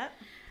 Love it.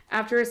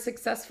 After a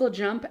successful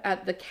jump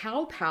at the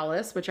Cow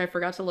Palace, which I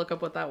forgot to look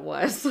up what that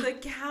was. The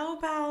Cow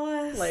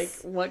Palace. Like,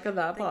 what could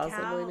that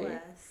possibly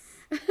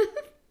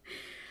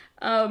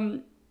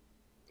be?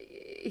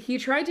 He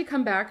tried to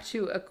come back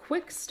to a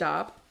quick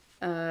stop.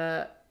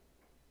 What?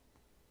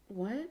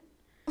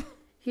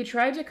 He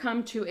tried to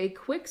come to a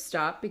quick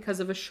stop because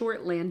of a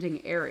short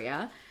landing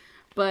area,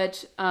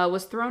 but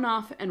was thrown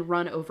off and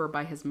run over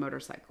by his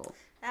motorcycle.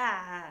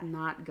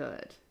 Not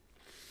good.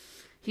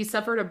 He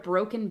suffered a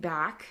broken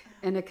back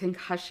and a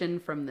concussion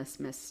from this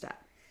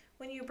misstep.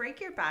 When you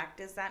break your back,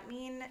 does that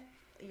mean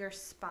your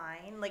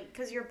spine? Like,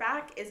 because your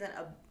back isn't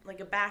a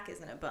back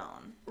isn't a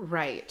bone.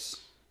 Right.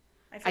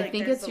 I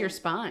think it's your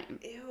spine.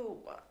 Ew.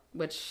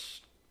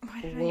 Which... Why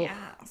did I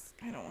ask?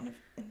 I don't want to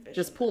envision.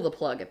 Just pull the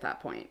plug at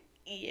that point.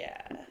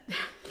 Yeah.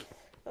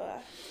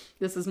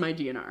 This is my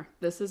DNR.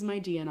 This is my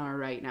DNR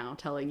right now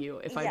telling you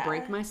if I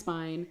break my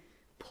spine,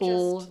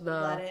 pull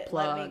the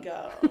plug. Let me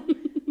go.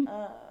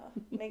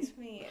 Makes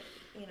me,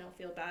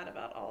 feel bad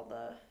about all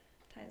the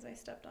times I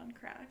stepped on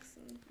cracks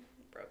and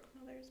broke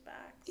mother's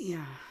backs.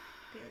 Yeah.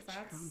 Because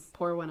that's...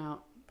 Pour one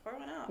out. Pour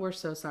one out. We're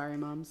so sorry,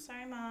 moms.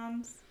 Sorry,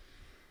 moms.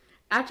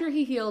 After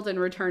he healed and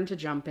returned to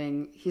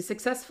jumping, he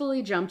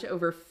successfully jumped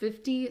over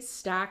 50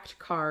 stacked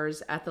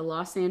cars at the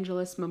Los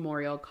Angeles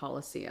Memorial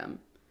Coliseum.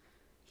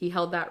 He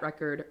held that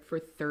record for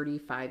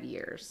 35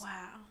 years.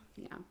 Wow.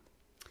 Yeah.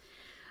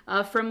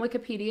 From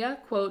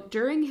Wikipedia, quote,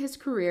 during his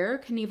career,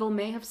 Knievel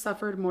may have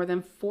suffered more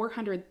than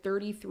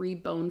 433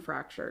 bone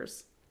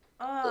fractures.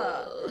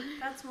 Oh,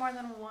 that's more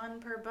than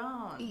one per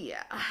bone.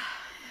 Yeah.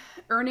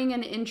 Earning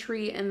an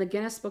entry in the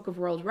Guinness Book of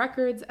World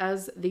Records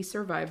as the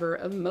survivor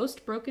of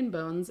most broken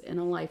bones in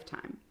a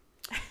lifetime.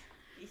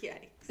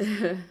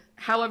 Yikes.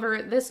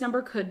 However, this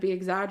number could be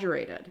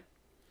exaggerated.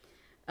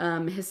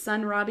 His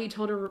son Robbie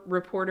told a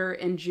reporter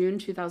in June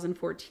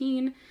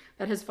 2014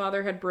 that his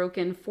father had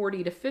broken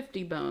 40 to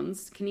 50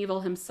 bones.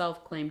 Knievel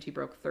himself claimed he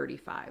broke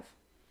 35.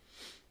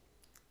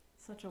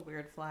 Such a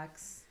weird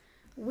flex.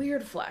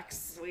 Weird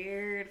flex.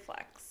 Weird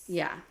flex.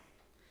 Yeah.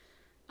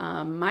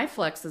 My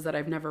flex is that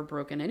I've never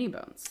broken any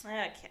bones.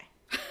 Okay.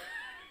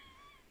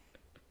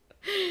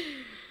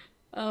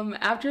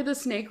 After the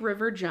Snake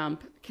River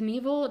jump,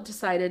 Knievel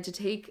decided to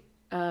take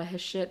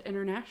his shit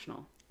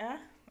international.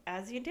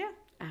 As you do.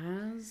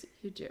 As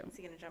you do. Is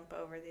he going to jump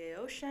over the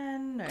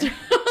ocean?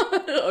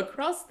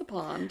 Across the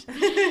pond.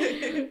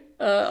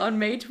 On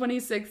May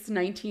 26,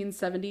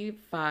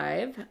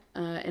 1975,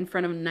 in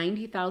front of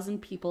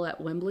 90,000 people at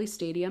Wembley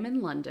Stadium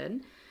in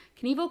London,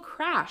 Knievel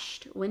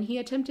crashed when he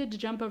attempted to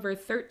jump over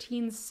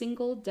 13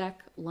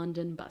 single-deck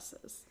London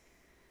buses.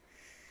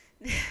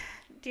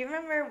 Do you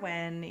remember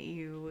when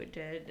you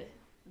did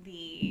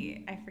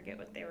I forget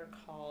what they were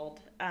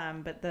called,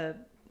 but the,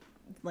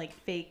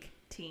 fake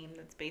team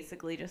that's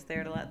basically just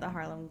there to let the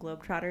Harlem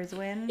Globetrotters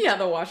win? Yeah,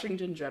 the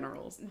Washington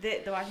Generals.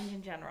 The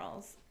Washington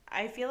Generals.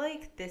 I feel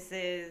like this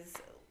is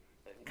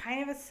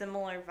kind of a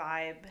similar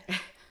vibe.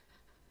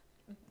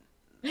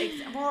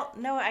 Well,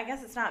 no, I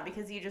guess it's not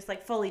because you just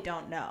fully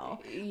don't know.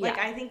 Yeah.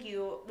 I think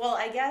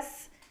I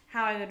guess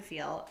how I would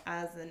feel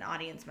as an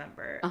audience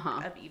member of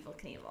Evel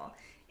Knievel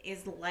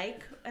is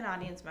like an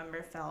audience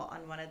member felt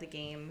on one of the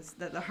games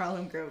that the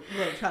Harlem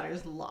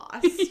Globetrotters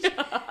lost.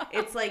 Yeah.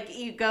 It's like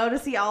you go to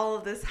see all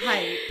of this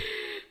hype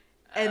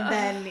and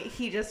then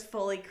he just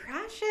fully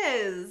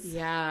crashes.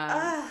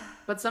 Yeah.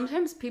 But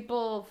sometimes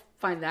people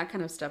find that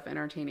kind of stuff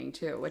entertaining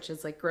too, which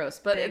is gross.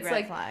 But big it's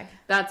red flag.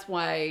 That's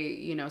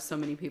why, so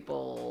many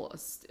people,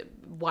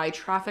 why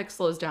traffic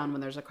slows down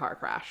when there's a car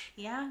crash.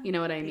 Yeah. You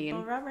know what I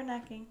mean?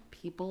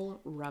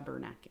 People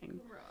rubbernecking.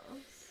 Gross.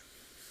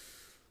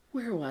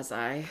 Where was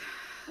I?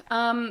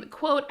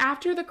 Quote,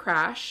 after the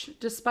crash,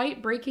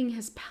 despite breaking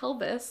his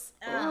pelvis,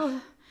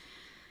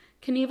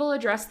 Knievel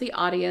addressed the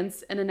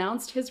audience and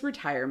announced his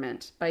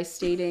retirement by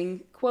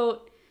stating,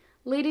 quote,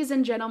 ladies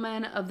and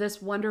gentlemen of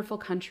this wonderful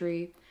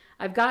country,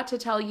 I've got to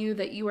tell you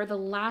that you are the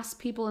last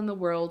people in the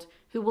world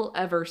who will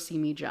ever see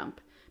me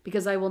jump,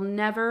 because I will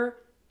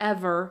never,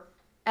 ever,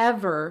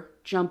 ever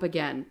jump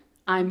again.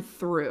 I'm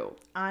through.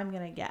 I'm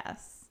going to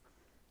guess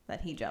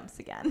that he jumps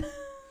again.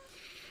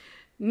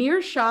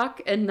 Near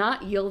shock and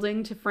not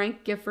yielding to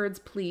Frank Gifford's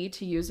plea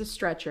to use a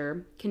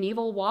stretcher,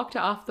 Knievel walked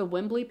off the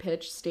Wembley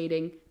pitch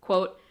stating,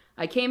 quote,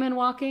 I came in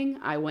walking,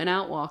 I went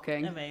out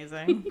walking.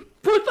 Amazing.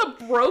 With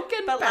a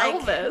broken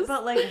pelvis.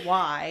 But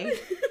why?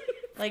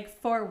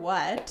 For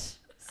what,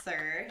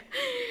 sir?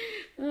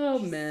 Oh,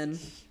 men.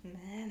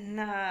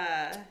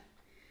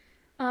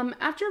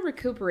 After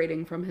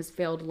recuperating from his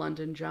failed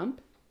London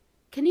jump,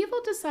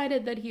 Knievel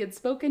decided that he had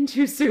spoken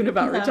too soon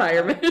about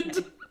retirement.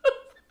 Okay.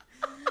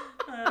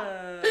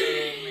 Oh,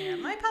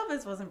 man. My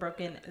pelvis wasn't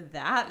broken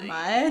that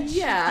much.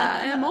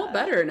 Yeah, I'm all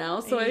better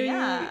now, so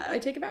I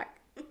take it back.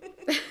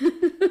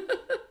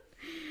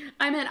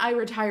 I meant I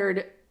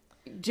retired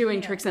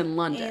doing tricks in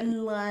London.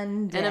 In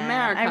London. In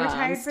America. I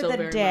retired for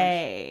the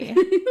day.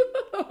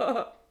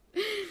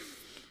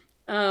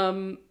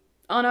 On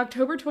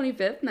October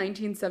 25th,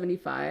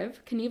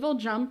 1975, Knievel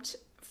jumped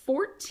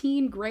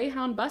 14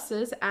 Greyhound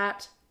buses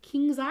at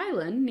Kings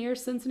Island near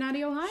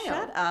Cincinnati, Ohio.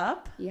 Shut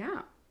up.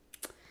 Yeah.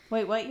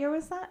 Wait, what year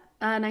was that?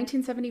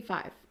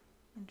 1975.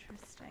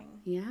 Interesting.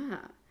 Yeah.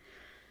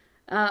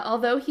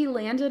 Although he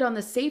landed on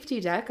the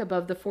safety deck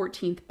above the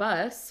 14th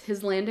bus,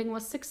 his landing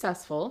was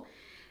successful,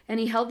 and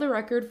he held the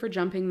record for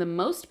jumping the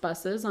most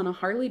buses on a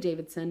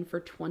Harley-Davidson for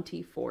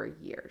 24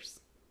 years.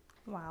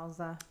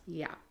 Wowza.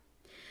 Yeah.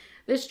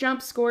 This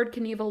jump scored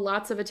Knievel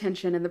lots of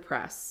attention in the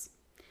press.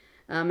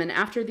 And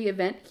after the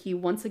event, he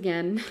once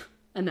again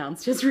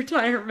announced his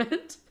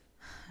retirement.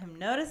 I'm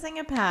noticing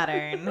a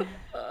pattern.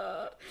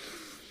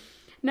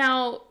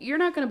 Now, you're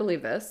not going to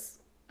believe this,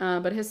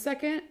 but his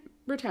second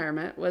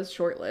retirement was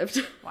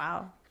short-lived.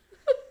 Wow.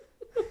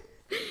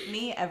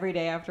 Me every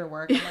day after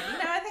work. I'm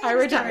like, I think I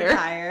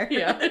retire.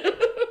 Yeah.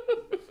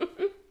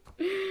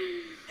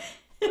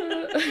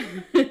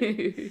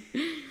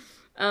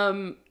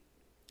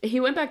 He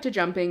went back to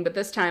jumping, but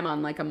this time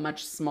on like a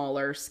much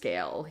smaller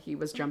scale. He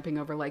was jumping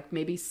over like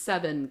maybe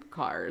 7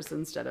 cars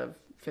instead of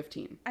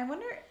 15. I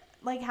wonder,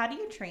 like, how do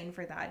you train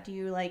for that? Do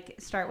you like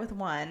start with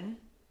one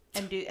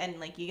and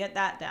like you get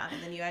that down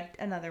and then you add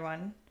another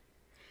one?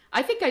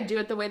 I think I'd do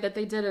it the way that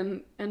they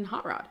did in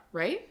Hot Rod,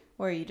 right?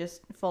 Where you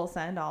just full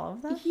send all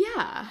of them?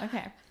 Yeah.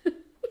 Okay.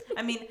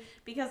 I mean,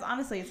 because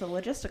honestly, it's a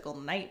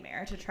logistical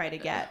nightmare to try to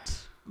get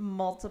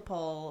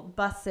multiple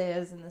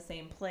buses in the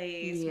same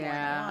place more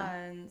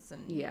than once.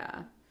 And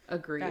yeah,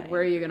 agreed.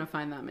 Where are you going to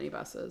find that many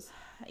buses?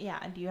 Yeah,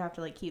 and do you have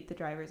to like keep the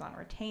drivers on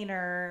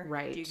retainer?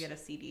 Right. Do you get a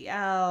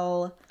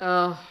CDL?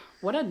 Oh,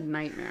 what a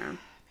nightmare.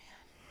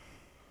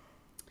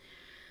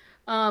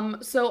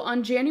 So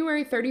on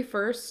January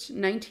 31st,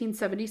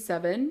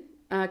 1977,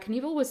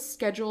 Knievel was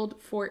scheduled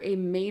for a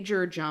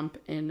major jump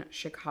in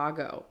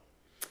Chicago.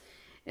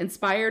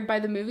 Inspired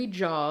by the movie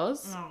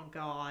Jaws. Oh,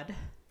 God.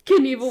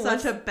 Knievel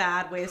Such a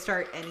bad way to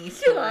start any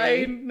story.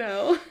 I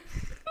know.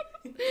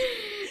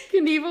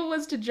 Knievel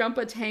was to jump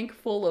a tank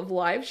full of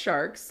live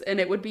sharks, and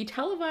it would be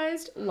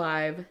televised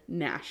live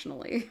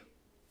nationally.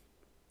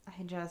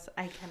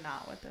 I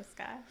cannot with this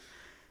guy.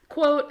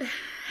 Quote,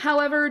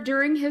 however,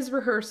 during his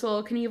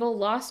rehearsal, Knievel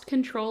lost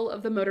control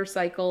of the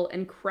motorcycle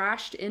and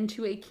crashed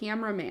into a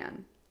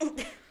cameraman.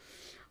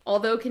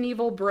 Although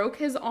Knievel broke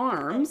his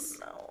arms,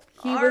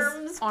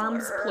 arms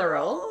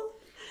plural.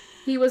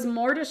 He was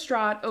more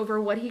distraught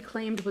over what he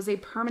claimed was a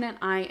permanent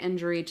eye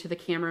injury to the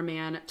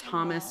cameraman,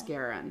 Thomas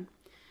Guerin.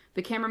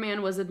 The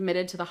cameraman was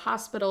admitted to the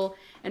hospital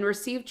and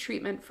received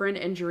treatment for an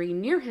injury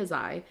near his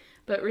eye,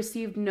 but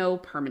received no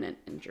permanent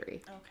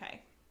injury.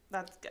 Okay,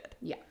 that's good.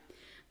 Yeah.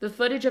 The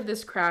footage of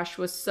this crash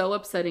was so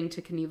upsetting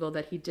to Knievel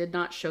that he did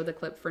not show the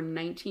clip for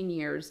 19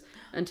 years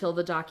until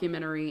the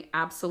documentary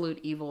Absolute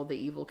Evil,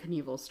 The Evel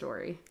Knievel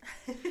Story.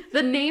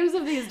 The names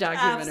of these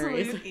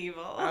documentaries. Absolute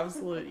Evil.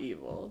 Absolute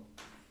Evil.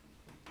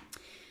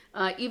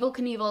 Evel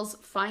Knievel's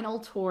final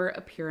tour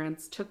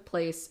appearance took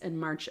place in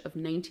March of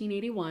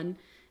 1981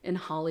 in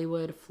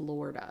Hollywood,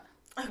 Florida.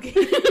 Okay.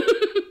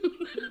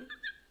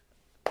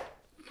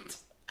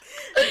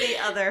 The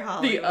other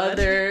Hollywood. The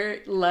other,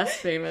 less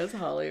famous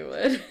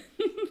Hollywood.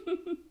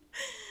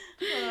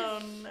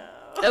 Oh,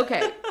 no.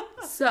 Okay,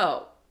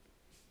 so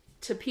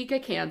Topeka,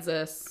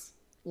 Kansas.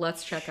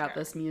 Let's check out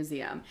this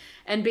museum.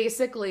 And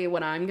basically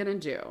what I'm going to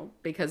do,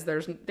 because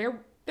there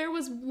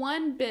was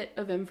one bit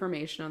of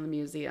information on the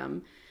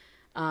museum,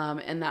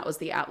 and that was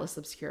the Atlas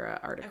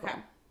Obscura article. Okay.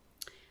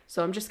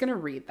 So I'm just going to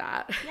read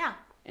that. Yeah.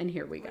 And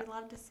here we go. We'd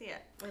love to see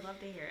it. We'd love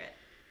to hear it.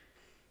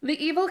 The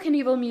Evel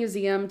Knievel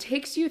Museum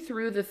takes you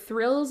through the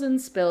thrills and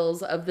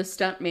spills of the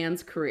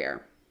stuntman's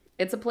career.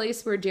 It's a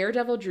place where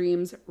daredevil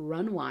dreams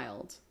run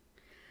wild.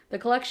 The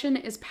collection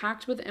is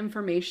packed with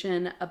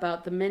information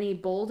about the many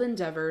bold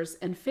endeavors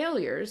and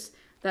failures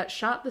that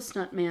shot the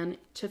stuntman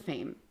to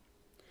fame.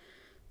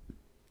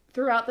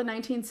 Throughout the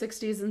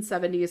 1960s and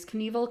 70s,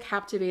 Knievel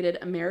captivated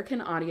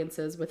American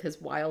audiences with his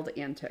wild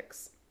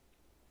antics.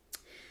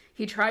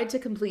 He tried to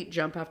complete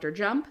jump after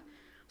jump,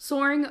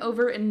 soaring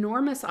over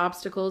enormous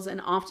obstacles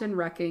and often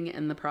wrecking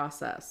in the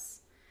process.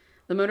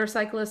 The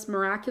motorcyclist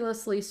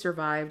miraculously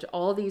survived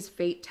all these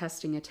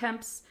fate-testing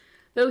attempts,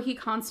 though he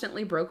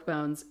constantly broke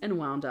bones and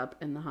wound up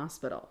in the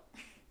hospital.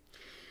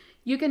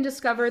 You can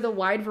discover the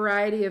wide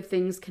variety of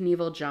things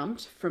Knievel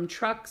jumped, from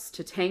trucks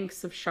to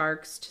tanks of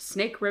sharks to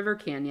Snake River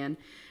Canyon,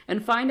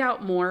 and find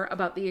out more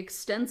about the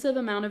extensive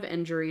amount of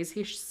injuries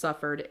he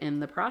suffered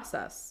in the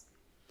process.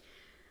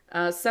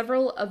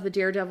 Several of the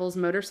Daredevil's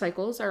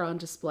motorcycles are on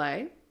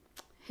display.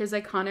 His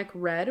iconic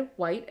red,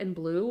 white, and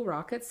blue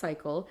rocket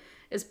cycle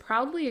is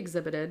proudly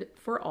exhibited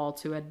for all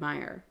to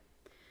admire.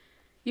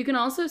 You can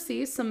also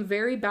see some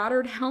very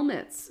battered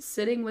helmets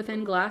sitting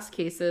within glass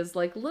cases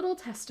like little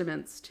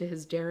testaments to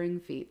his daring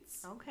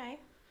feats. Okay.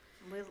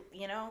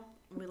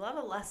 We love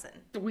a lesson.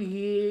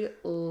 We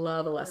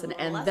love a lesson.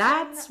 And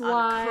that's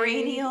why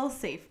cranial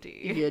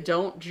safety. You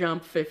don't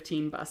jump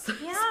 15 buses.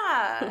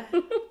 Yeah.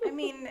 I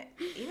mean,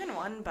 even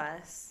one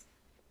bus.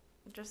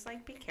 Just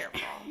be careful.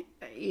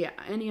 Yeah,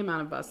 any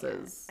amount of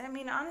buses. Yeah. I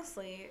mean,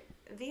 honestly,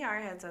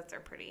 VR headsets are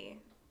pretty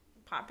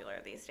popular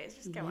these days.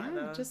 Just get one of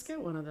those. Just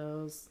get one of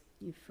those,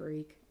 you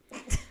freak.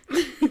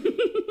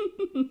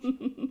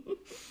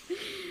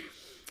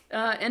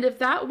 And if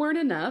that weren't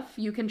enough,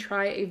 you can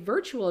try a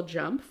virtual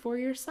jump for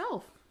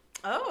yourself.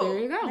 Oh, there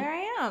you go. There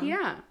I am.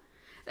 Yeah.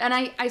 And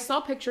I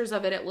saw pictures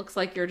of it. It looks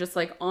like you're just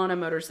like on a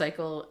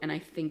motorcycle. And I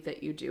think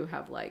that you do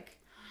have like,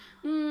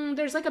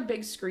 there's like a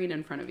big screen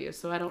in front of you.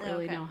 So I don't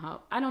really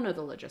know I don't know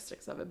the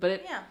logistics of it.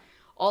 But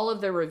all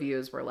of the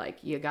reviews were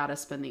like, you got to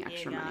spend the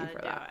extra money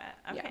for that.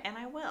 Okay. Yeah. And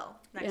I will.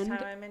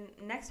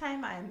 Next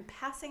time I'm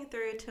passing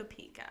through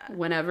Topeka.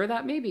 Whenever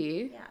that may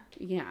be.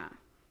 Yeah.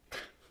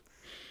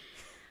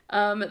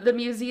 The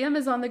museum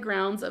is on the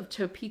grounds of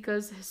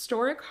Topeka's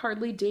historic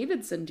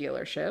Harley-Davidson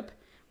dealership,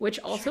 which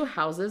also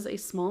houses a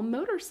small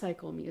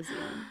motorcycle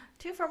museum.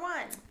 2 for 1.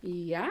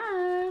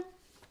 Yeah.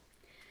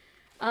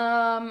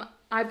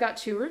 I've got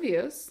 2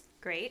 reviews.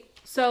 Great.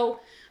 So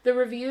the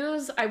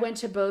reviews, I went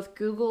to both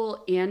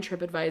Google and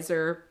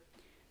TripAdvisor.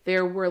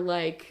 There were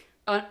like,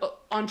 on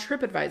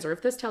TripAdvisor,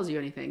 if this tells you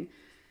anything,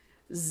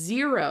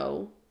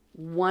 0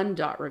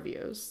 1-dot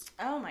reviews.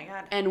 Oh my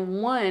God.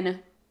 And 1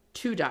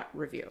 2-dot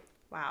review.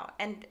 Wow.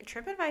 And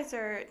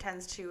TripAdvisor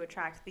tends to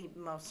attract the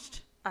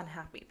most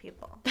unhappy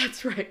people.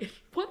 That's right.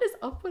 What is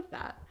up with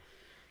that?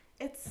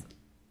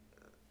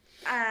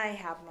 I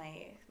have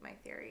my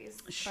theories.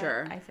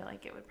 Sure. But I feel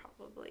like it would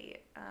probably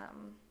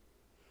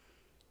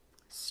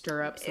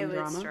stir up some drama.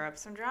 It would stir up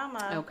some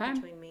drama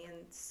between me and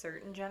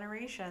certain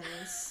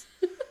generations.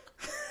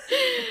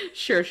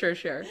 Sure.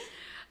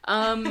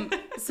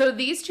 So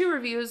these 2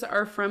 reviews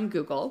are from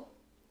Google.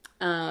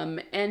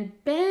 And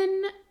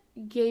Ben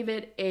gave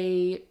it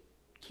 2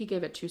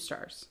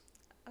 stars.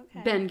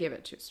 Okay. Ben gave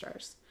it 2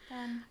 stars.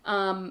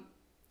 And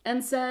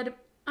said,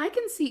 I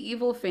can see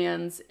Evil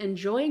fans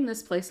enjoying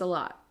this place a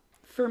lot.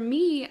 For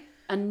me,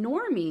 a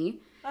normie...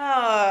 Oh,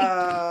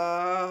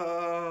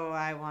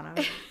 I want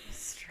to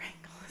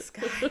strangle this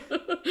guy.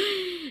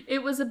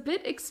 It was a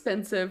bit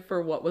expensive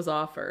for what was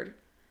offered.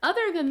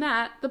 Other than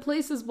that, the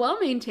place is well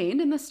maintained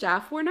and the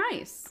staff were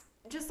nice.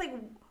 Just like,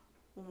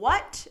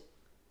 what?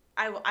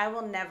 I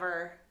will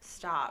never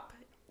stop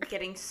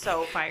getting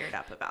so fired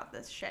up about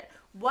this shit.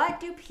 What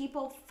do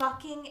people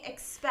fucking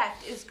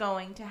expect is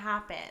going to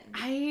happen?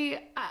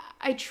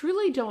 I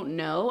truly don't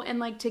know. And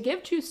like, to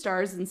give 2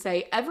 stars and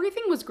say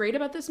everything was great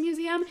about this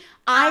museum,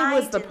 I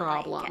was the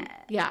problem. Like it.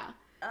 Yeah.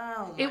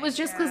 Oh my It was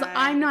just because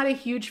I'm not a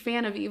huge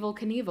fan of Evel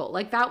Knievel.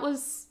 Like, that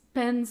was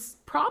Ben's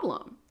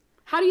problem.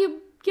 How do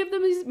you give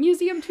the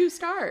museum 2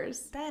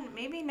 stars? Ben,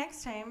 maybe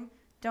next time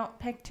don't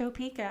pick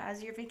Topeka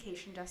as your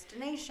vacation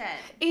destination.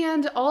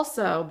 And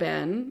also,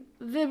 Ben,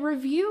 the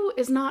review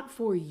is not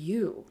for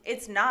you.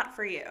 It's not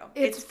for you.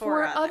 It's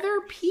for other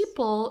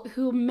people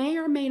who may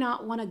or may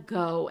not want to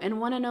go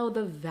and want to know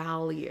the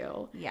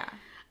value. Yeah.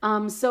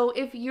 So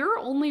if your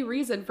only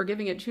reason for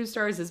giving it 2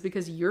 stars is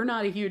because you're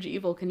not a huge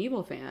Evel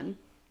Knievel fan,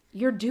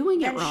 you're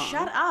doing it wrong.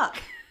 Shut up.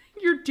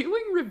 You're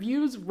doing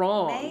reviews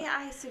wrong. May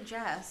I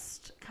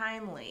suggest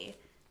kindly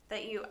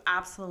that you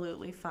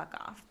absolutely fuck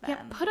off, Ben?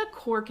 Yeah, put a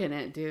cork in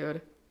it,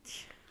 dude.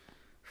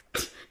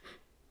 Big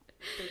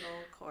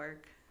old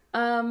cork.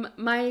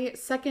 My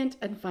second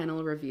and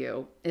final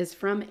review is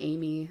from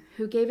Amy,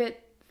 who gave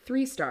it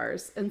 3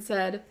 stars and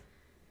said,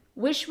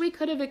 wish we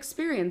could have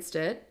experienced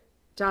it, ...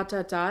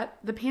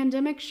 The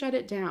pandemic shut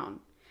it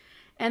down.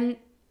 And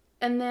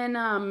then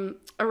a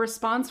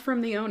response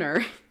from the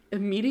owner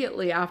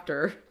immediately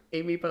after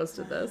Amy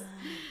posted this.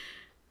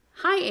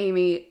 Hi,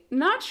 Amy.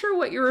 Not sure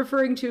what you're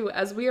referring to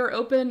as we are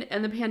open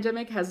and the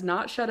pandemic has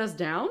not shut us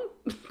down? ?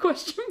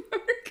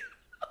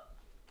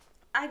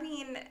 I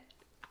mean,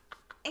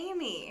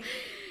 Amy.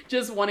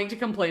 Just wanting to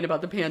complain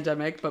about the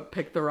pandemic, but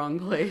pick the wrong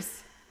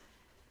place.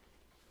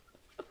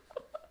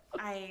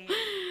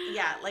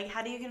 Like,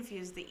 how do you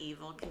confuse the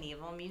Evel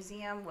Knievel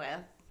Museum with,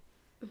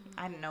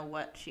 I don't know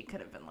what she could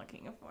have been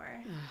looking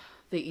for.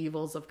 The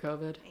evils of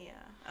COVID. Yeah.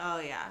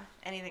 Oh, yeah.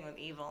 Anything with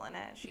evil in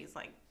it, she's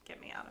like,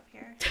 get me out of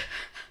here.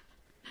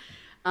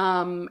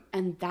 And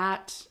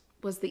that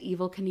was the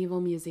Evel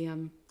Knievel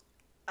Museum.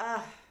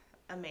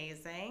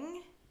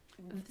 Amazing.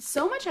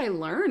 So much I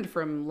learned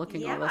from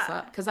looking all this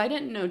up, because I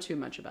didn't know too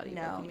much about Evel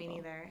Knievel. No, me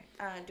neither.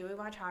 Do we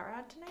watch Hot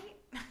Rod tonight?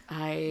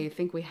 I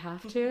think we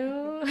have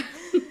to.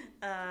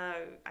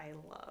 I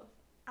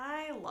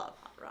love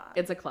Hot Rod.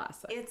 It's a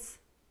classic. It's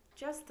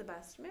just the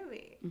best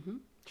movie. Mm-hmm.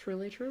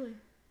 Truly, truly.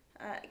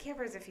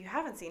 Campers, if you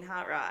haven't seen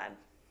Hot Rod,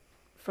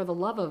 for the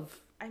love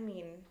of, I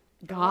mean,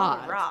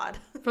 God, Rod.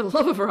 For the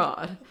love of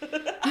Rod.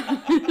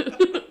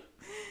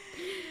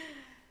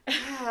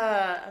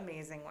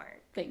 Amazing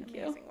work. Thank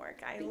you. Amazing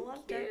work. I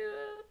loved it.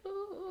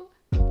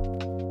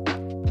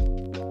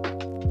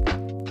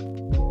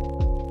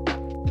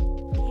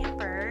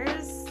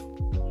 Campers,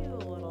 you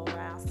little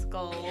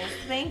rascals.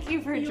 Thank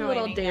you for joining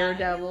little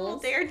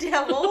daredevils.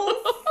 Daredevils.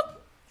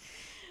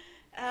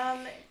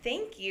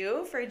 Thank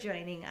you for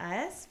joining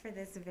us for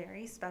this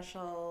very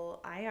special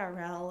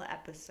IRL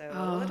episode.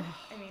 Oh.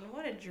 I mean,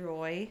 what a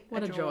joy.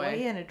 What a joy.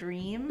 And a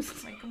dream.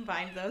 I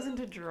combined those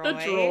into joy. A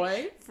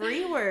joy.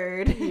 Free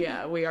word.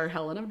 Yeah, we are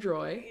Helen of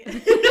Joy.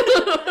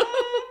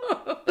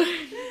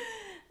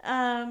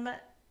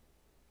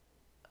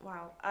 Wow,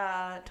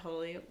 wow.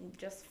 Totally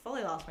just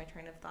fully lost my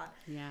train of thought.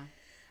 Yeah.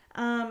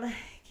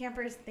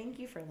 Campers, thank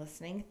you for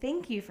listening.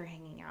 Thank you for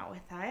hanging out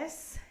with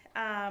us.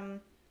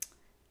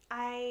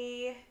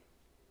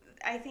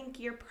 I think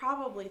you're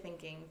probably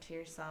thinking to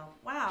yourself,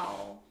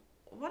 wow,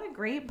 what a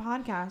great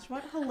podcast.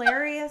 What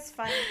hilarious,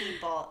 fun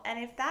people. And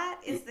if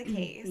that is the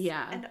case,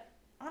 and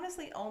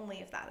honestly, only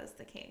if that is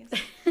the case,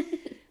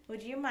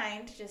 would you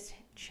mind just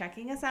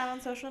checking us out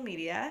on social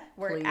media?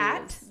 We're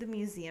at the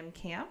Museum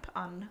Camp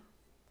on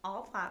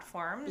all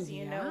platforms.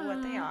 You know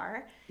what they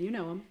are. You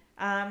know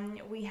them.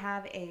 We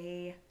have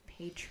a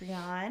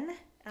Patreon.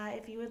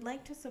 If you would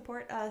like to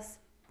support us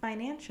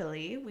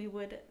financially, we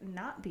would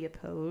not be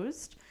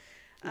opposed.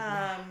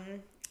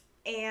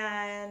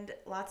 And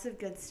lots of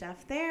good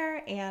stuff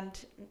there. And,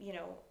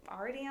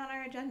 already on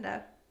our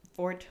agenda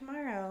for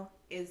tomorrow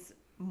is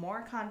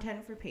more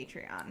content for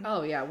Patreon.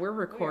 Oh, yeah. We're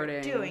recording.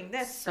 We're doing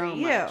this so for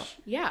you. Much.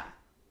 Yeah.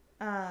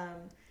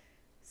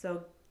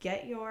 So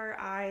get your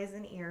eyes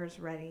and ears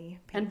ready.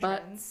 Patrons. And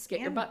butts.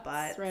 Get your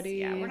butts ready.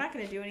 Yeah, we're not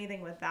going to do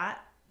anything with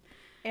that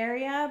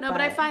area. No,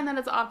 but I find that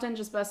it's often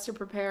just best to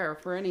prepare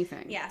for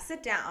anything. Yeah,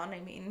 sit down.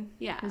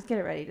 Just get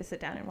it ready to sit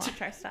down and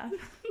watch our stuff.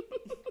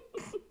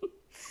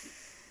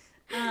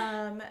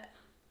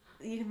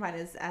 You can find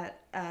us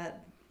at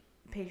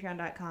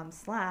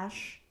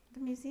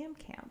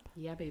patreon.com/themuseumcamp.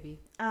 Yeah, baby.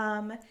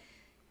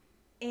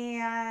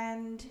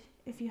 And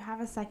if you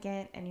have a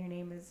second and your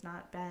name is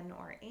not Ben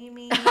or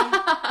Amy, and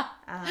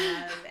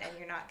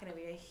you're not going to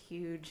be a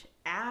huge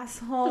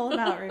asshole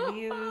about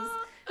reviews,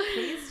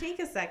 please take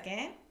a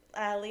second.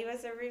 Leave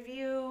us a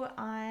review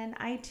on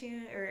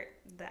iTunes or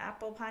the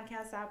Apple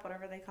Podcast app,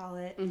 whatever they call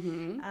it.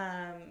 Mm-hmm.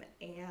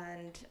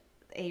 And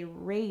a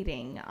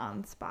rating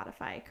on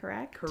Spotify,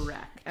 correct?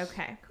 Correct.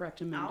 Okay.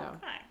 Correctamundo.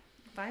 Okay.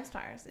 5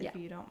 stars if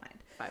you don't mind.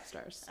 5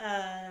 stars.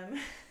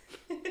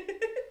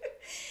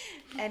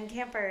 And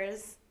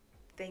campers,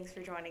 thanks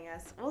for joining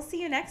us. We'll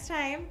see you next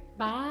time.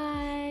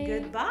 Bye.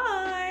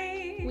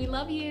 Goodbye. We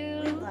love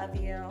you. We love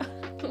you.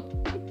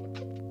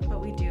 But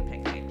we do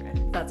pick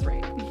favorites. That's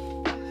right.